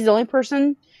he's the only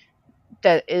person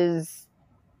that is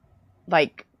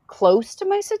like close to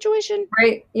my situation.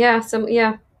 Right. Yeah.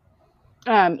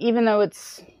 Even though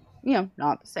it's, you know,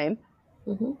 not the same.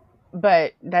 Mm-hmm.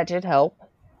 But that did help.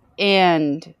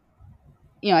 And,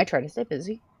 you know, I try to stay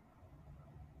busy.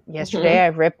 Yesterday I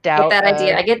ripped out. That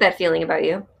idea. I get that feeling about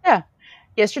you. Yeah.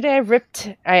 Yesterday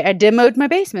I demoed my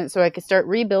basement so I could start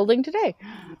rebuilding today.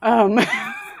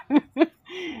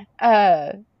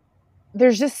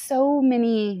 There's just so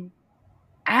many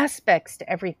aspects to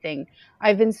everything.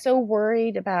 I've been so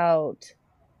worried about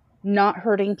not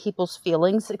hurting people's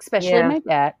feelings, especially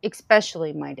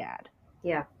my dad.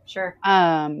 Yeah, sure.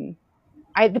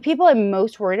 The people I'm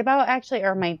most worried about actually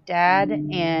are my dad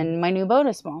and my new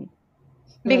bonus mom,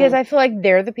 because I feel like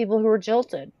they're the people who were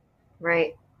jilted.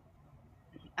 Right.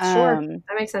 Sure.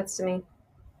 That makes sense to me.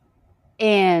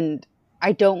 And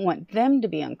I don't want them to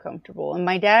be uncomfortable. And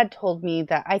my dad told me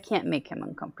that I can't make him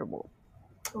uncomfortable.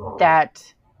 Aww. That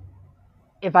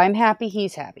if I'm happy,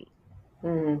 he's happy.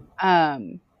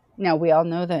 Mm. Now we all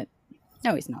know that.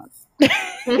 No, he's not.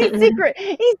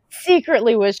 He's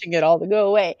secretly wishing it all to go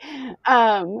away.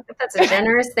 That's a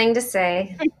generous thing to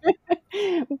say.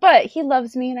 But he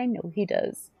loves me, and I know he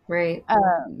does. Right.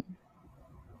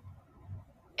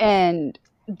 And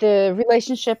the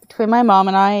relationship between my mom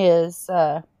and I is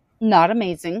not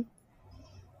amazing.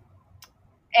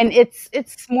 And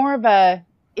it's more of a,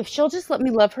 if she'll just let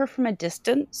me love her from a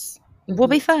distance, we'll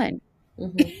be fine.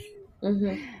 Mm-hmm.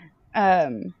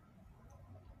 Mm-hmm.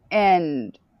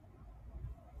 And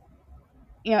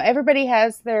you know, everybody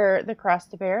has their cross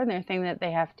to bear and their thing that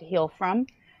they have to heal from.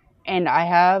 And I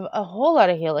have a whole lot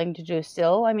of healing to do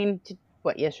still. I mean,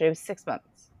 yesterday was 6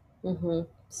 months. Mm-hmm.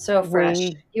 So fresh.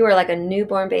 You were like a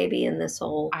newborn baby in this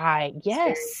whole yes.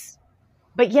 experience.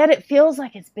 But yet it feels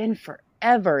like it's been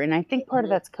forever. And I think part of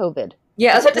that's COVID.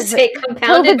 Yeah, I was about to say,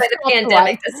 compounded by the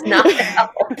pandemic does not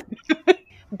help.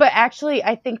 But actually,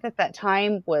 I think that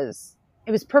time was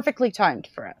perfectly timed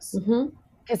for us. Mm-hmm.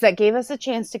 Because that gave us a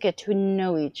chance to get to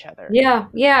know each other. Yeah.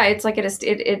 It's like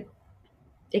it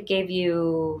gave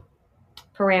you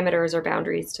parameters or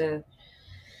boundaries to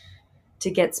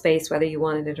get space, whether you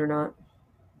wanted it or not.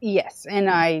 Yes, and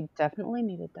I definitely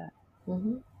needed that.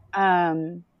 Mm-hmm.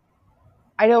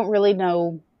 I don't really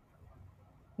know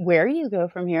where you go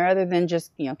from here, other than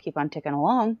just, you know, keep on ticking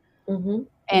along. Mm-hmm.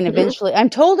 And eventually, I'm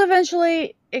told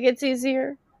eventually it gets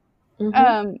easier.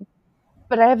 Mm-hmm.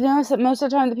 But I have noticed that most of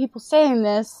the time the people saying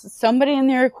this, somebody in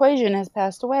their equation has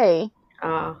passed away.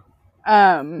 But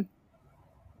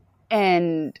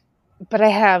I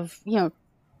have, you know,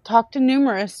 talked to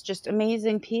numerous just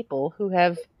amazing people who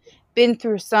have been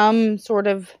through some sort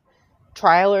of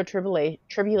trial or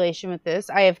tribulation with this.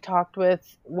 I have talked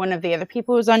with one of the other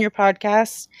people who was on your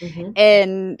podcast,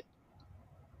 and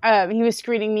he was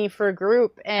screening me for a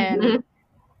group, and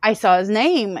I saw his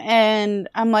name, and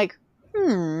I'm like,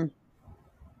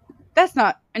 that's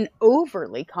not an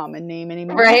overly common name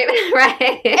anymore.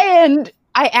 Right. And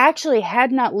I actually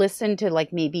had not listened to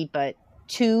like maybe but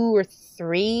 2 or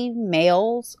 3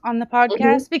 males on the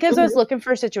podcast because I was looking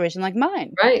for a situation like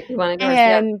mine. Right. You want to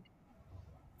and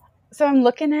so I'm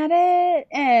looking at it,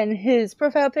 and his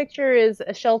profile picture is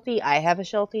a Sheltie. I have a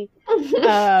Sheltie.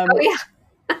 Oh, yeah.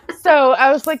 So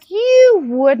I was like, you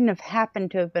wouldn't have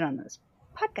happened to have been on this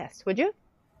podcast, would you?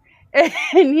 And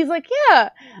he's like, yeah.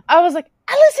 I was like,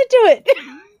 I listened to it.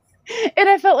 And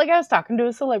I felt like I was talking to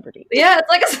a celebrity. Yeah, it's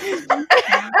like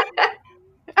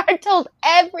I told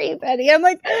everybody. I'm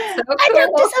like, so cool. I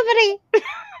talked to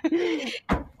somebody.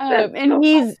 And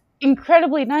he's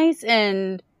incredibly nice,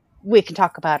 and we can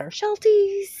talk about our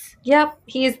shelties. Yep,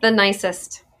 he's the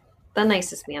nicest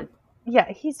man.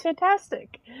 Yeah, he's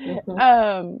fantastic.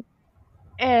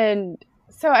 And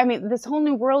so, I mean, this whole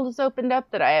new world has opened up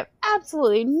that I have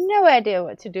absolutely no idea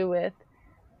what to do with,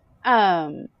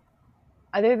 other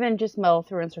than just muddle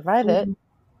through and survive it.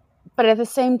 But at the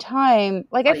same time,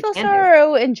 like, I feel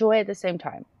sorrow and joy at the same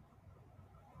time.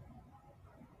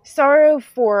 Sorrow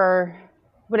for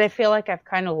what I feel like I've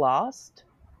kind of lost.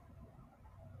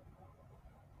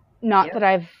 Not that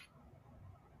I've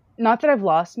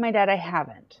lost my dad. I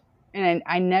haven't, and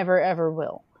I never ever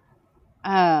will.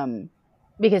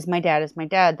 Because my dad is my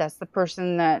dad. That's the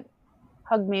person that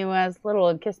hugged me when I was little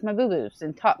and kissed my boo-boos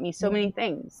and taught me so many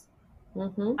things.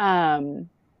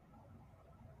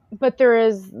 But there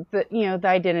is the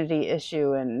identity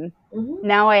issue, and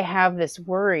now I have this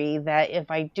worry that if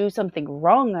I do something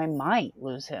wrong, I might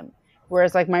lose him.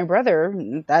 Whereas, like, my brother,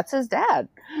 that's his dad.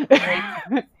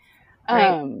 Right.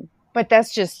 But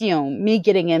that's just, me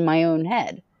getting in my own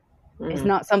head. It's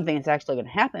not something that's actually going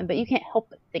to happen, but you can't help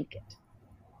but think it.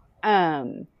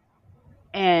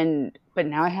 But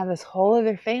now I have this whole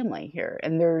other family here,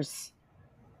 and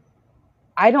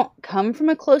I don't come from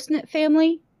a close-knit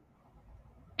family,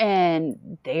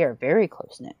 and they are very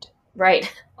close-knit. Right.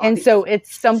 And so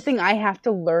it's something I have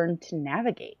to learn to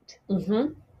navigate.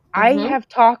 I have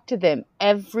talked to them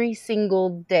every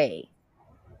single day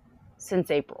since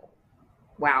April.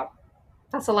 Wow.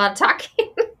 That's a lot of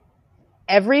talking.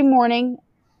 Every morning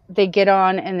they get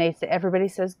on and everybody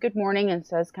says good morning and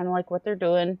says kind of like what they're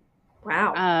doing.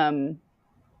 Wow.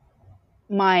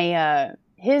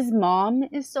 His mom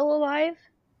is still alive.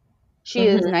 She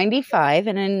is 95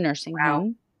 and in a nursing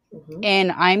home.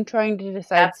 And I'm trying to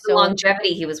decide. That's the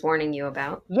longevity he was warning you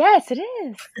about. Yes, it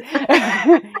is.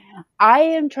 I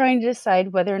am trying to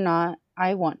decide whether or not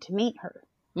I want to meet her.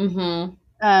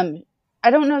 I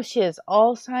don't know if she has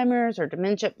Alzheimer's or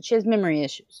dementia. She has memory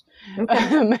issues.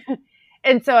 Okay.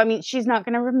 And so, I mean, she's not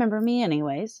going to remember me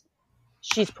anyways.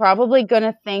 She's probably going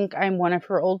to think I'm one of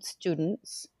her old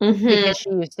students because she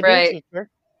used to be a teacher.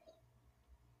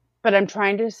 But I'm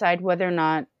trying to decide whether or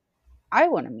not I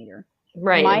want to meet her.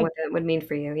 Right, and what that would mean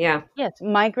for you, yeah. Yes,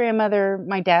 my grandmother,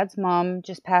 my dad's mom,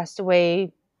 just passed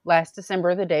away last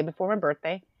December, the day before my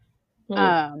birthday.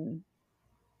 And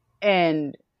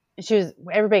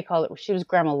everybody called it, she was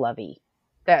Grandma Lovey.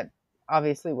 That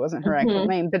obviously wasn't her actual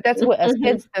name, but that's what us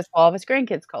kids, that's what all of us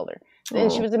grandkids called her. And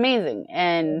she was amazing.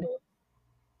 And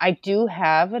I do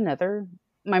have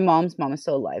my mom's mom is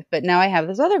still alive, but now I have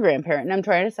this other grandparent, and I'm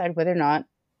trying to decide whether or not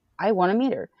I want to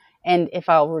meet her, and if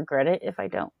I'll regret it if I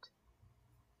don't.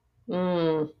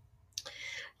 I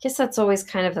guess that's always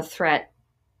kind of the threat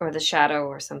or the shadow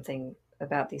or something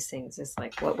about these things, is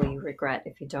like, what will you regret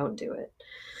if you don't do it?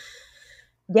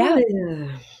 Yeah.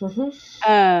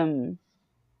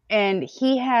 And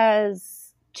he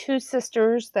has 2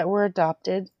 sisters that were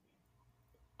adopted.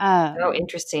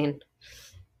 Interesting.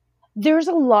 There's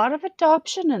a lot of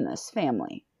adoption in this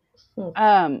family.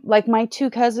 Like my 2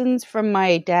 cousins from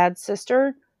my dad's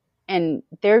sister, and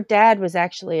their dad was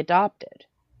actually adopted.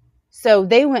 So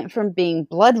they went from being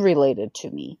blood related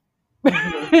to me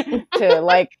to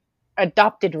like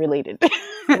adopted related.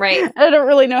 Right. I don't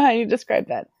really know how you describe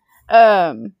that.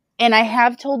 And I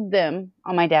have told them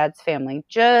on my dad's family,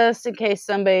 just in case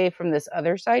somebody from this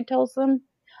other side tells them,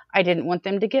 I didn't want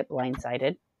them to get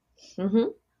blindsided.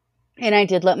 And I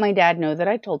did let my dad know that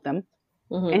I told them.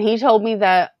 And he told me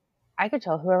that I could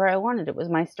tell whoever I wanted. It was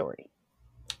my story.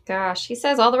 Gosh, he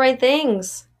says all the right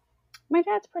things. My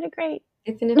dad's pretty great.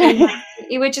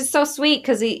 Which is so sweet,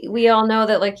 because we all know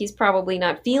that, like, he's probably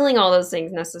not feeling all those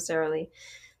things necessarily,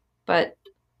 but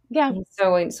yeah, he's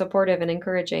so supportive and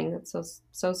encouraging. That's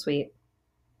so sweet.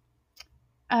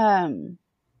 And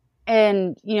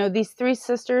these 3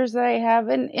 sisters that I have,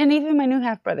 and even my new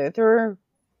half brother, they're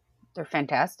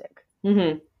fantastic.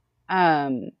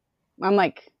 I'm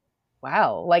like,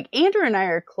 wow, like Andrew and I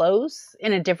are close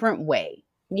in a different way.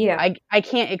 Yeah, I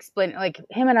can't explain it. Like,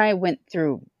 him and I went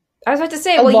through. I was about to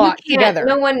say, well, you can't. Together.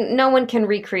 No one can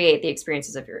recreate the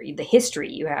experiences of the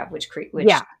history you have, which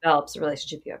develops the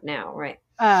relationship you have now, right?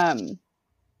 But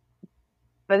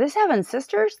this having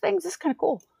sisters things is kind of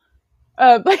cool.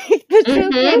 Like the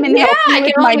 2 came and helped me I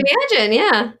can only imagine.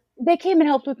 Yeah, they came and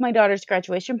helped with my daughter's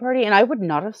graduation party, and I would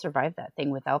not have survived that thing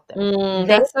without them.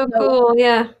 That's so cool.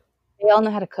 Yeah. They all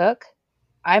know how to cook.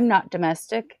 I'm not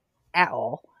domestic at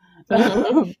all. Mhm.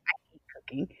 I hate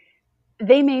cooking.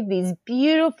 They made these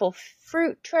beautiful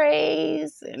fruit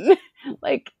trays, and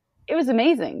like it was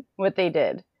amazing what they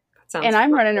did. Sounds And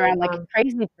I'm running really around like fun. a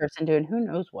crazy person doing who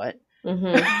knows what.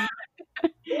 Mhm.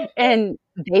 And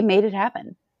they made it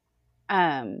happen.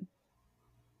 And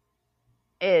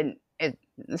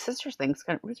the sisters thing's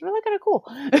was really kind of cool.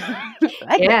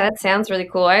 Yeah, that sounds really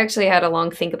cool. I actually had a long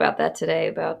think about that today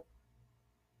about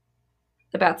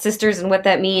sisters and what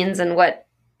that means and what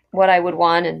I would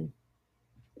want and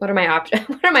what are my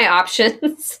what are my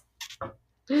options?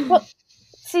 Well,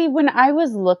 see, when I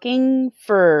was looking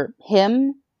for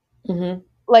him, Mhm.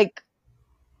 like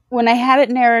when I had it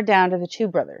narrowed down to the two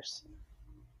brothers,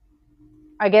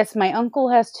 I guess my uncle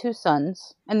has 2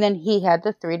 sons, and then he had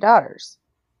the 3 daughters.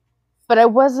 But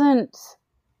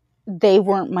they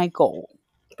weren't my goal.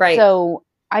 Right. So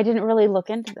I didn't really look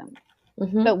into them.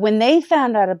 Mhm. But when they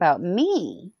found out about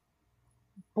me,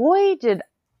 boy, did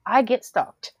I get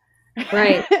stalked.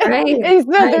 Right. Right. And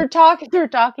so Right. they're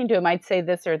talking to him. I'd say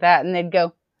this or that, and they'd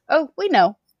go, "Oh, we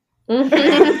know,"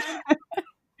 Mhm.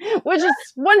 which is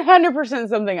 100%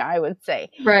 something I would say.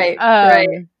 Right.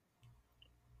 Right.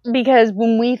 Because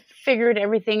when we figured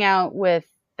everything out with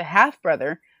the half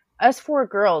brother, us 4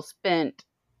 girls spent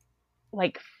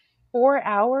like 4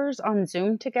 hours on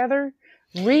Zoom together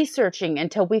researching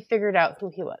until we figured out who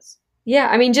he was. Yeah,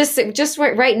 I mean, just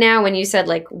right now when you said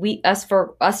like us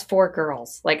 4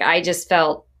 girls, like I just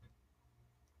felt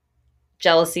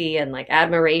jealousy and like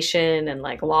admiration and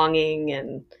like longing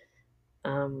and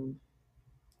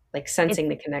like sensing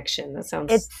the connection. That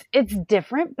sounds it's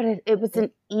different, but it was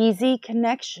an easy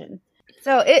connection.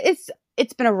 So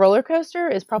it's been a roller coaster.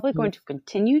 It's probably going to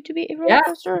continue to be a roller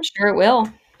coaster. I'm sure it will.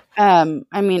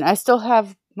 I mean, I still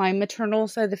have my maternal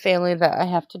side of the family that I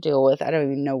have to deal with. I don't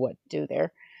even know what to do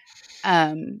there.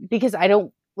 Because I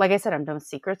don't, like I said, I'm done with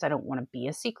secrets. I don't want to be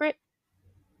a secret.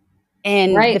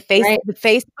 And the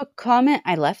Facebook comment,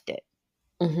 I left it.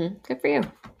 Mm-hmm. Good for you.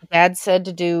 Dad said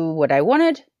to do what I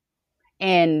wanted,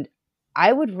 and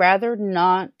I would rather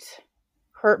not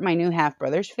hurt my new half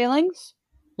brother's feelings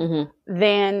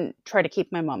than try to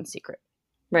keep my mom's secret.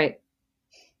 Right.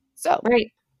 So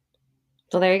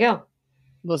there you go.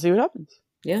 We'll see what happens.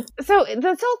 Yeah. So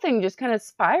this whole thing just kind of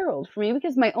spiraled for me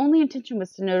because my only intention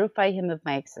was to notify him of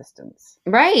my existence.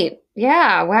 Right.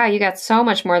 Yeah. Wow. You got so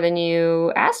much more than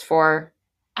you asked for.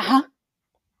 Uh-huh.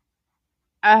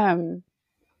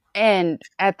 And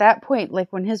at that point,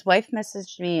 like when his wife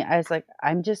messaged me, I was like,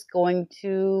 I'm just going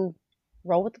to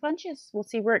roll with the punches. We'll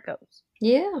see where it goes.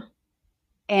 Yeah.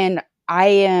 And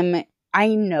I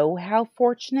know how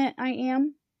fortunate I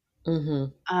am.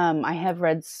 Mm-hmm. I have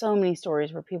read so many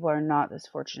stories where people are not this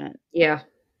fortunate. Yeah.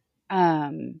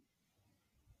 I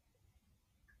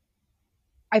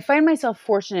find myself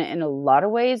fortunate in a lot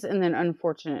of ways and then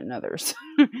unfortunate in others.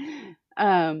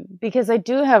 Because I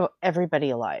do have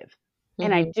everybody alive.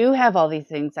 And I do have all these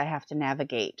things I have to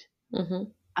navigate.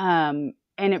 And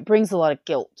it brings a lot of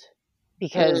guilt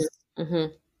because,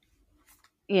 you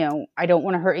know, I don't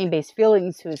want to hurt anybody's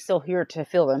feelings who is still here to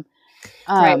feel them.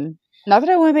 Not that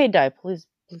I want anybody to die. Please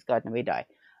God, nobody die.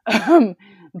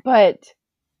 But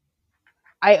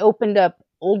I opened up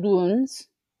old wounds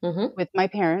with my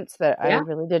parents that I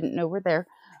really didn't know were there.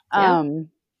 And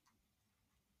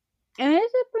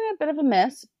it's been a bit of a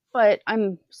mess, but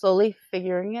I'm slowly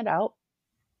figuring it out.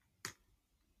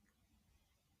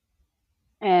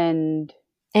 And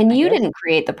you didn't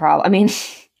create the problem. I mean,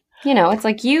 you know, it's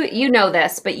like you know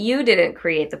this, but you didn't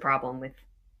create the problem with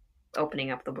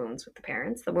opening up the wounds with the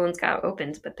parents. The wounds got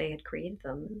opened, but they had created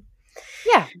them.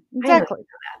 Yeah, exactly. I know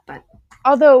that, but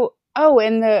although,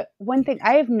 and the one thing,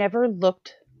 I have never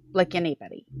looked like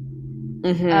anybody.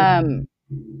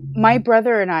 My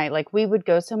brother and I, like, we would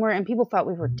go somewhere and people thought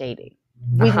we were dating.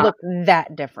 We looked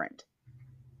that different.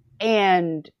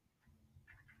 And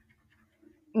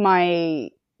my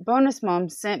bonus mom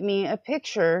sent me a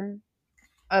picture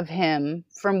of him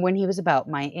from when he was about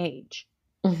my age.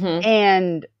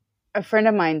 And a friend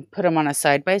of mine put him on a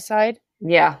side-by-side.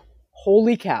 Yeah.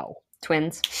 Holy cow.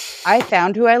 Twins. I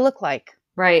found who I look like.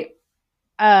 Right.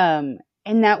 And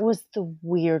that was the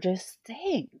weirdest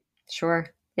thing. Sure.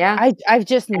 Yeah. I've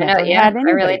just never had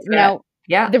anybody. Now,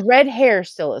 the red hair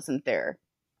still isn't there.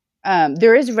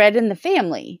 There is red in the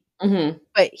family,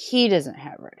 but he doesn't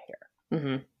have red hair.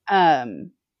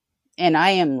 And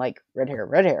I am like red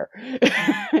hair.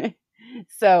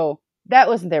 So that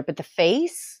wasn't there. But the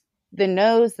face, the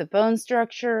nose, the bone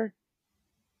structure,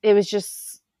 it was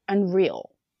just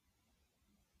unreal.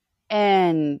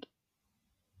 But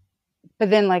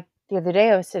then like the other day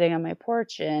I was sitting on my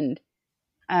porch and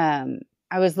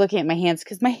I was looking at my hands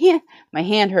because my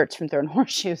hand hurts from throwing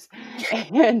horseshoes,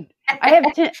 and I have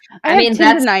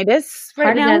tendinitis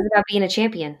right now. Part of that is about being a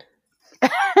champion.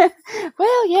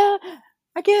 Well, yeah,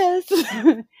 I guess.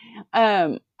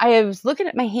 I was looking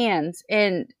at my hands,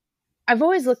 and I've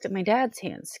always looked at my dad's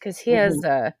hands because he has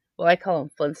I call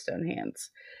them Flintstone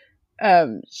hands,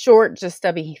 short, just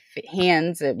stubby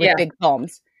hands with big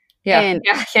palms. Yeah, and,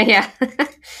 yeah.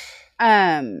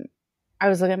 I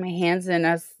was looking at my hands, and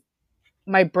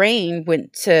my brain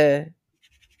went to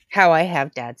how I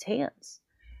have dad's hands.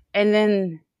 And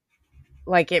then,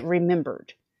 like, it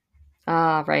remembered.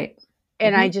 Right.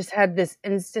 And I just had this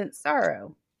instant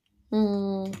sorrow.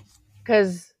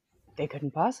 Because they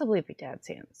couldn't possibly be dad's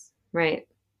hands. Right.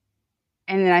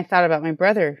 And then I thought about my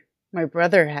brother. My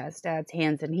brother has dad's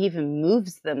hands, and he even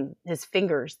moves his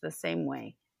fingers the same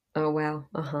way. Oh, wow.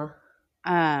 Uh-huh.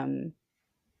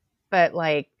 But,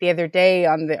 like, the other day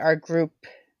on our group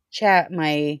chat,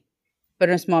 my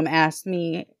bonus mom asked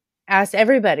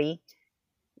everybody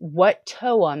what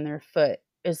toe on their foot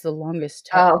is the longest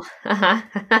toe. Oh,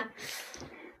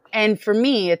 and for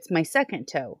me, it's my second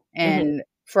toe. And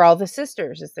for all the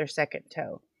sisters, it's their second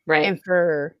toe. Right. And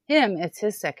for him, it's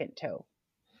his second toe.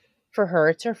 For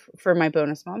her, for my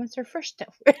bonus mom, it's her first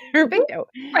toe, her big toe.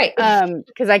 Right.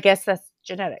 Because I guess that's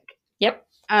genetic. Yep.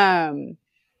 And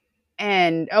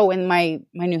my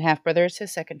new half brother is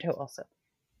his second toe also.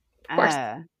 Of course.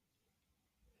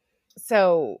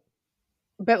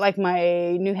 But like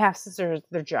my new half sisters,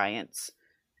 they're giants.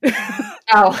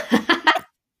 Oh.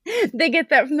 They get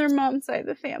that from their mom's side of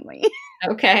the family.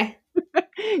 Okay.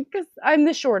 Because I'm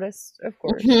the shortest, of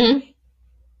course.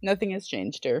 Nothing has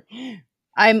changed here.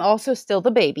 I'm also still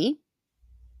the baby.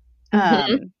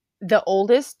 The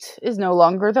oldest is no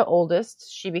longer the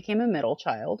oldest. She became a middle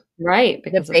child. Right.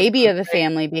 The baby of the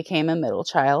family became a middle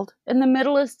child. And the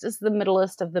middleest is the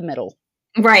middleest of the middle.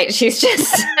 Right. She's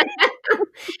just...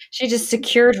 she just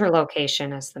secured her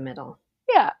location as the middle.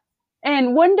 Yeah.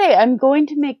 And one day I'm going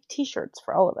to make t-shirts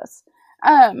for all of us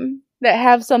that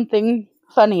have something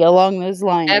funny along those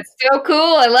lines. That's so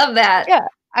cool. I love that. Yeah.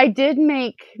 I did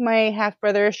make my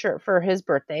half-brother a shirt for his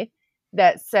birthday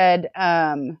that said,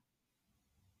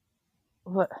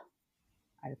 what?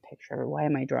 I have a picture. Why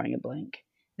am I drawing a blank?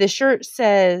 The shirt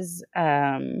says,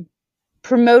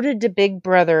 promoted to Big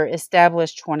Brother,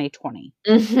 established 2020.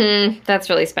 That's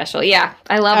really special. Yeah.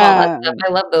 I love all that stuff. I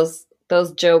love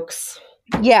those jokes.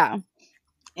 Yeah.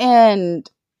 And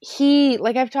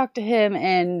I've talked to him,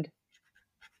 and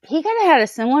he kind of had a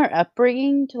similar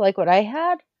upbringing to like what I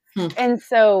had. And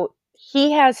so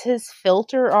he has his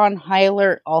filter on high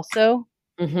alert also.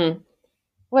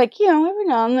 Like, every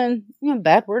now and then,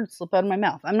 bad words slip out of my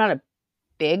mouth. I'm not a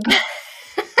big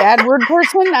bad word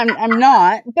person. I'm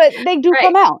not, but they do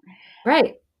come out.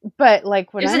 Right. But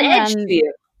like when there's I'm an edge to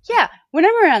you. Yeah. When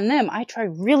I'm around them, I try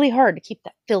really hard to keep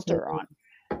that filter on.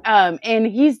 And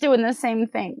he's doing the same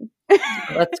thing.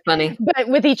 That's funny. But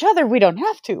with each other, we don't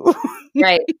have to.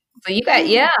 Right. So you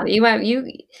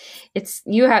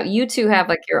two have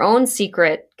like your own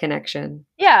secret connection.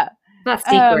 Yeah. Not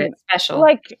secret, it's special.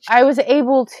 Like I was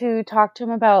able to talk to him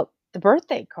about the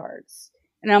birthday cards.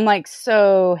 And I'm like,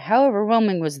 so how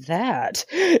overwhelming was that?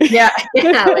 Yeah.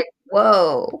 Like,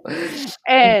 whoa.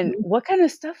 And what kind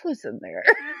of stuff was in there?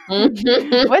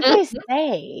 What'd they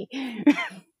say?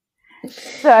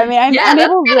 So, I mean, I'm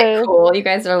able to... cool. You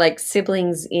guys are like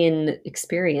siblings in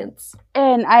experience.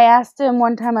 And I asked him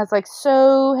one time, I was like,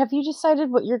 so have you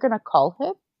decided what you're going to call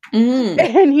him?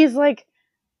 And he's like,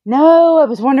 no, I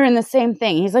was wondering the same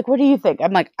thing. He's like, what do you think?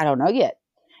 I'm like, I don't know yet.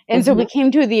 And so we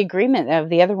came to the agreement of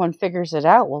the other one figures it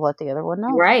out. We'll let the other one know.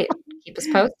 Right. Keep us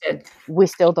posted. We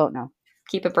still don't know.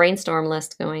 Keep a brainstorm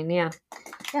list going. Yeah.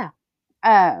 Yeah.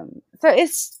 So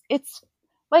it's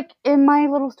like in my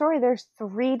little story, there's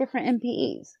 3 different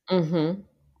MPEs.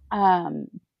 And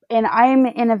I'm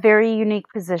in a very unique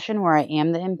position where I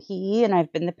am the MPE and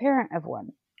I've been the parent of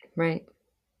one. Right.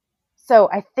 So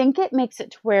I think it makes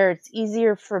it to where it's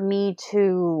easier for me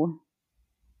to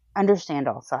understand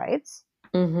all sides.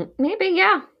 Maybe,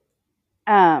 yeah.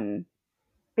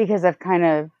 Because I've kind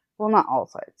of, well, not all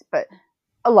sides, but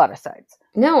a lot of sides.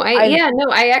 No,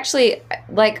 I actually,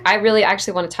 like, I really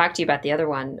actually want to talk to you about the other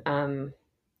one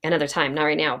another time, not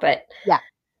right now, but yeah,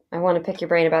 I want to pick your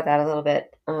brain about that a little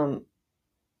bit.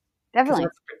 Definitely.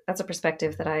 That's a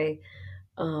perspective that I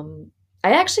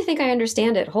actually think I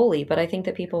understand it wholly, but I think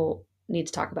that people need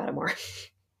to talk about it more.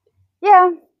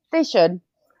 Yeah, they should.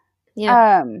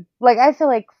 Yeah. Like I feel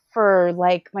like for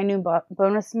like my new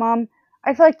bonus mom,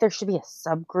 I feel like there should be a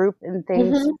subgroup and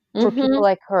things for people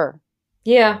like her.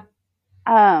 Yeah.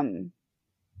 And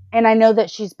I know that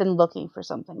she's been looking for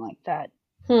something like that.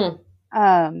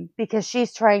 Because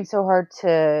she's trying so hard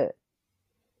to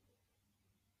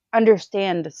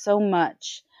understand so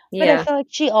much. But I feel like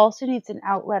she also needs an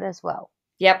outlet as well.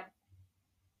 Yep.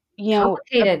 You know,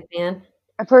 complicated, man.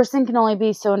 A person can only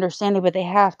be so understanding, but they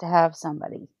have to have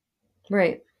somebody.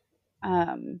 Right.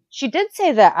 She did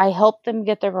say that I helped them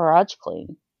get their garage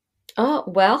clean. Oh,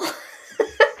 well.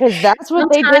 Because that's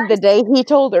what they did the day he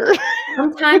told her.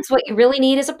 Sometimes what you really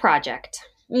need is a project.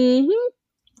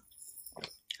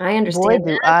 I understand.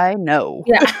 Boy, do I know.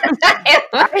 Yeah.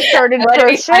 I started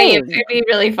crocheting. It'd be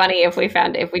really funny if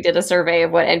we did a survey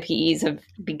of what NPEs have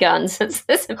begun since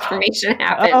this information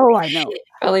happened. Oh, I know.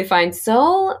 Probably find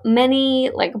so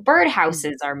many like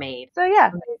birdhouses are made. So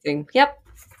yeah. Amazing. Yep.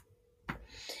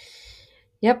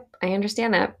 I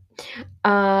understand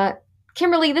that.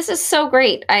 Kimberly, this is so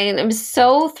great. I am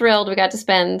so thrilled we got to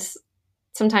spend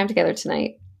some time together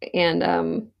tonight. And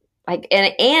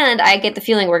I get the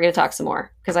feeling we're going to talk some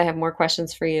more because I have more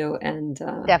questions for you and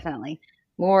definitely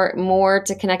more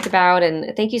to connect about.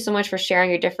 And thank you so much for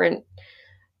sharing your different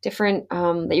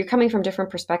that you're coming from different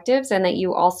perspectives and that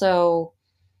you also,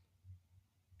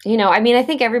 I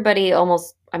think everybody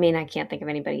I can't think of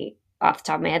anybody off the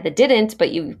top of my head that didn't,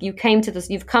 but you've come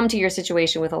to your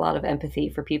situation with a lot of empathy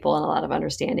for people and a lot of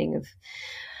understanding of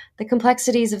the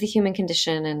complexities of the human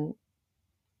condition. And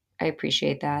I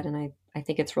appreciate that. And I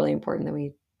think it's really important that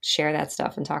we share that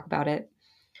stuff and talk about it.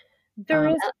 There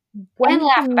is one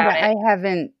thing that I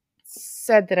haven't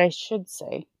said that I should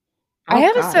say. I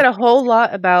haven't said a whole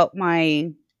lot about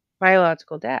my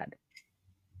biological dad.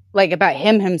 Like about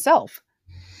him himself.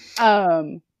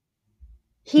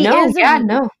 He is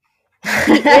a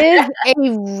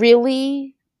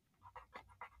really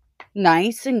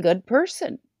nice and good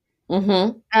person.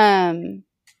 And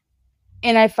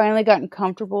I finally gotten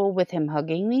comfortable with him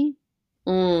hugging me.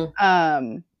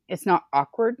 It's not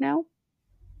awkward now.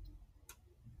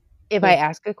 If I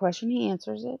ask a question, he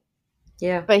answers it.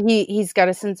 Yeah. But he's got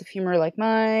a sense of humor like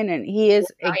mine, and he is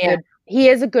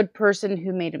a good person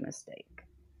who made a mistake.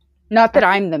 Not that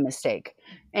I'm the mistake.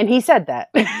 And he said that.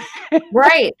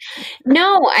 Right.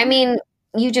 No, I mean,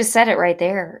 you just said it right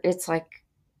there. It's like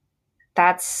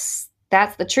that's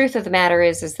the truth of the matter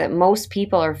is that most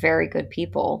people are very good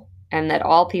people and that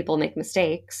all people make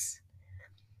mistakes.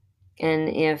 And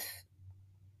if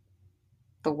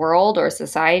the world or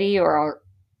society or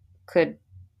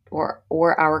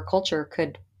our culture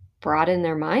could broaden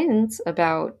their minds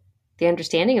about the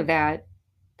understanding of that,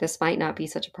 this might not be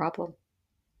such a problem.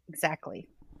 Exactly.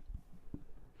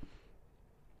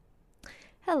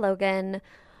 Hello again.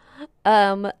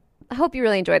 I hope you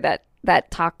really enjoyed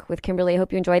that talk with Kimberly. I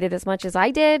hope you enjoyed it as much as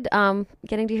I did,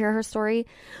 getting to hear her story.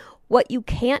 What you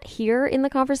can't hear in the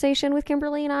conversation with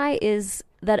Kimberly and I is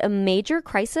that a major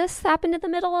crisis happened in the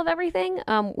middle of everything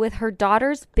with her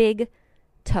daughter's big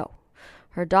toe.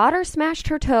 Her daughter smashed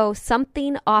her toe,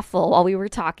 something awful while we were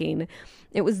talking.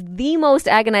 It was the most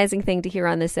agonizing thing to hear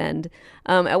on this end.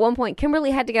 At one point,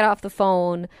 Kimberly had to get off the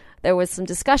phone. There was some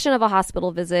discussion of a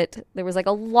hospital visit. There was like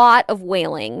a lot of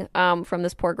wailing from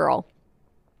this poor girl.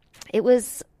 It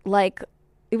was like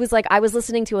I was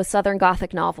listening to a Southern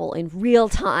Gothic novel in real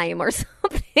time or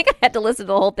something. I had to listen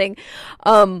to the whole thing.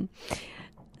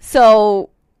 So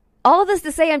all of this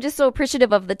to say, I'm just so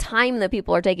appreciative of the time that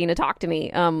people are taking to talk to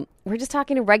me. We're just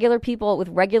talking to regular people with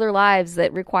regular lives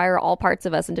that require all parts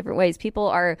of us in different ways. People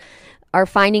are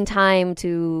finding time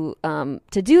to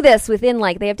do this within,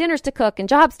 like, they have dinners to cook and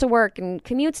jobs to work and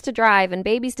commutes to drive and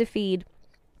babies to feed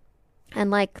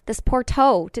and like this poor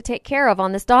toe to take care of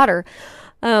on this daughter.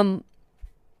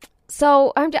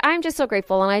 So I'm just so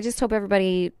grateful, and I just hope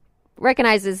everybody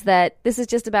recognizes that this is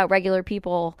just about regular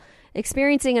people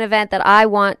experiencing an event that I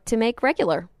want to make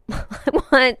regular.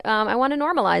 I want to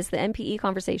normalize the NPE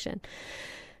conversation.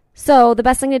 So the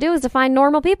best thing to do is to find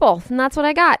normal people, and that's what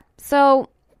I got. So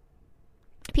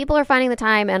people are finding the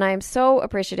time, and I'm so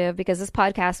appreciative because this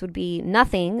podcast would be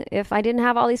nothing if I didn't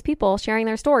have all these people sharing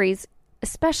their stories,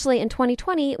 especially in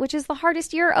 2020, which is the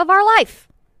hardest year of our life.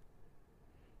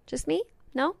 Just me?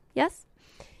 No? Yes?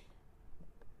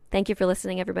 Thank you for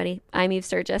listening, everybody. I'm Eve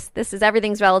Sturgis. This is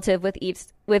Everything's Relative with Eve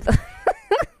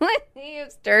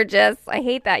Sturgis. I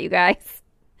hate that, you guys.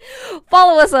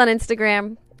 Follow us on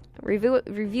Instagram.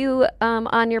 Review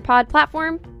on your pod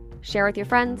platform. Share with your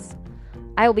friends.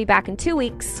 I will be back in 2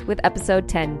 weeks with episode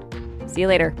 10. See you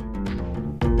later.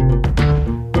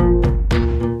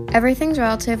 Everything's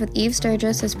Relative with Eve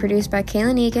Sturgis is produced by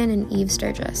Kaylin Egan and Eve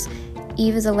Sturgis.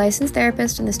 Eve is a licensed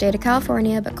therapist in the state of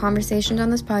California, but conversations on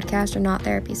this podcast are not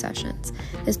therapy sessions.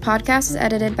 This podcast is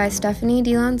edited by Stephanie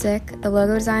Delon-Zick, the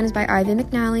logo design is by Ivy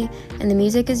McNally, and the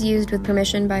music is used with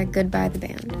permission by Goodbye the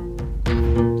Band.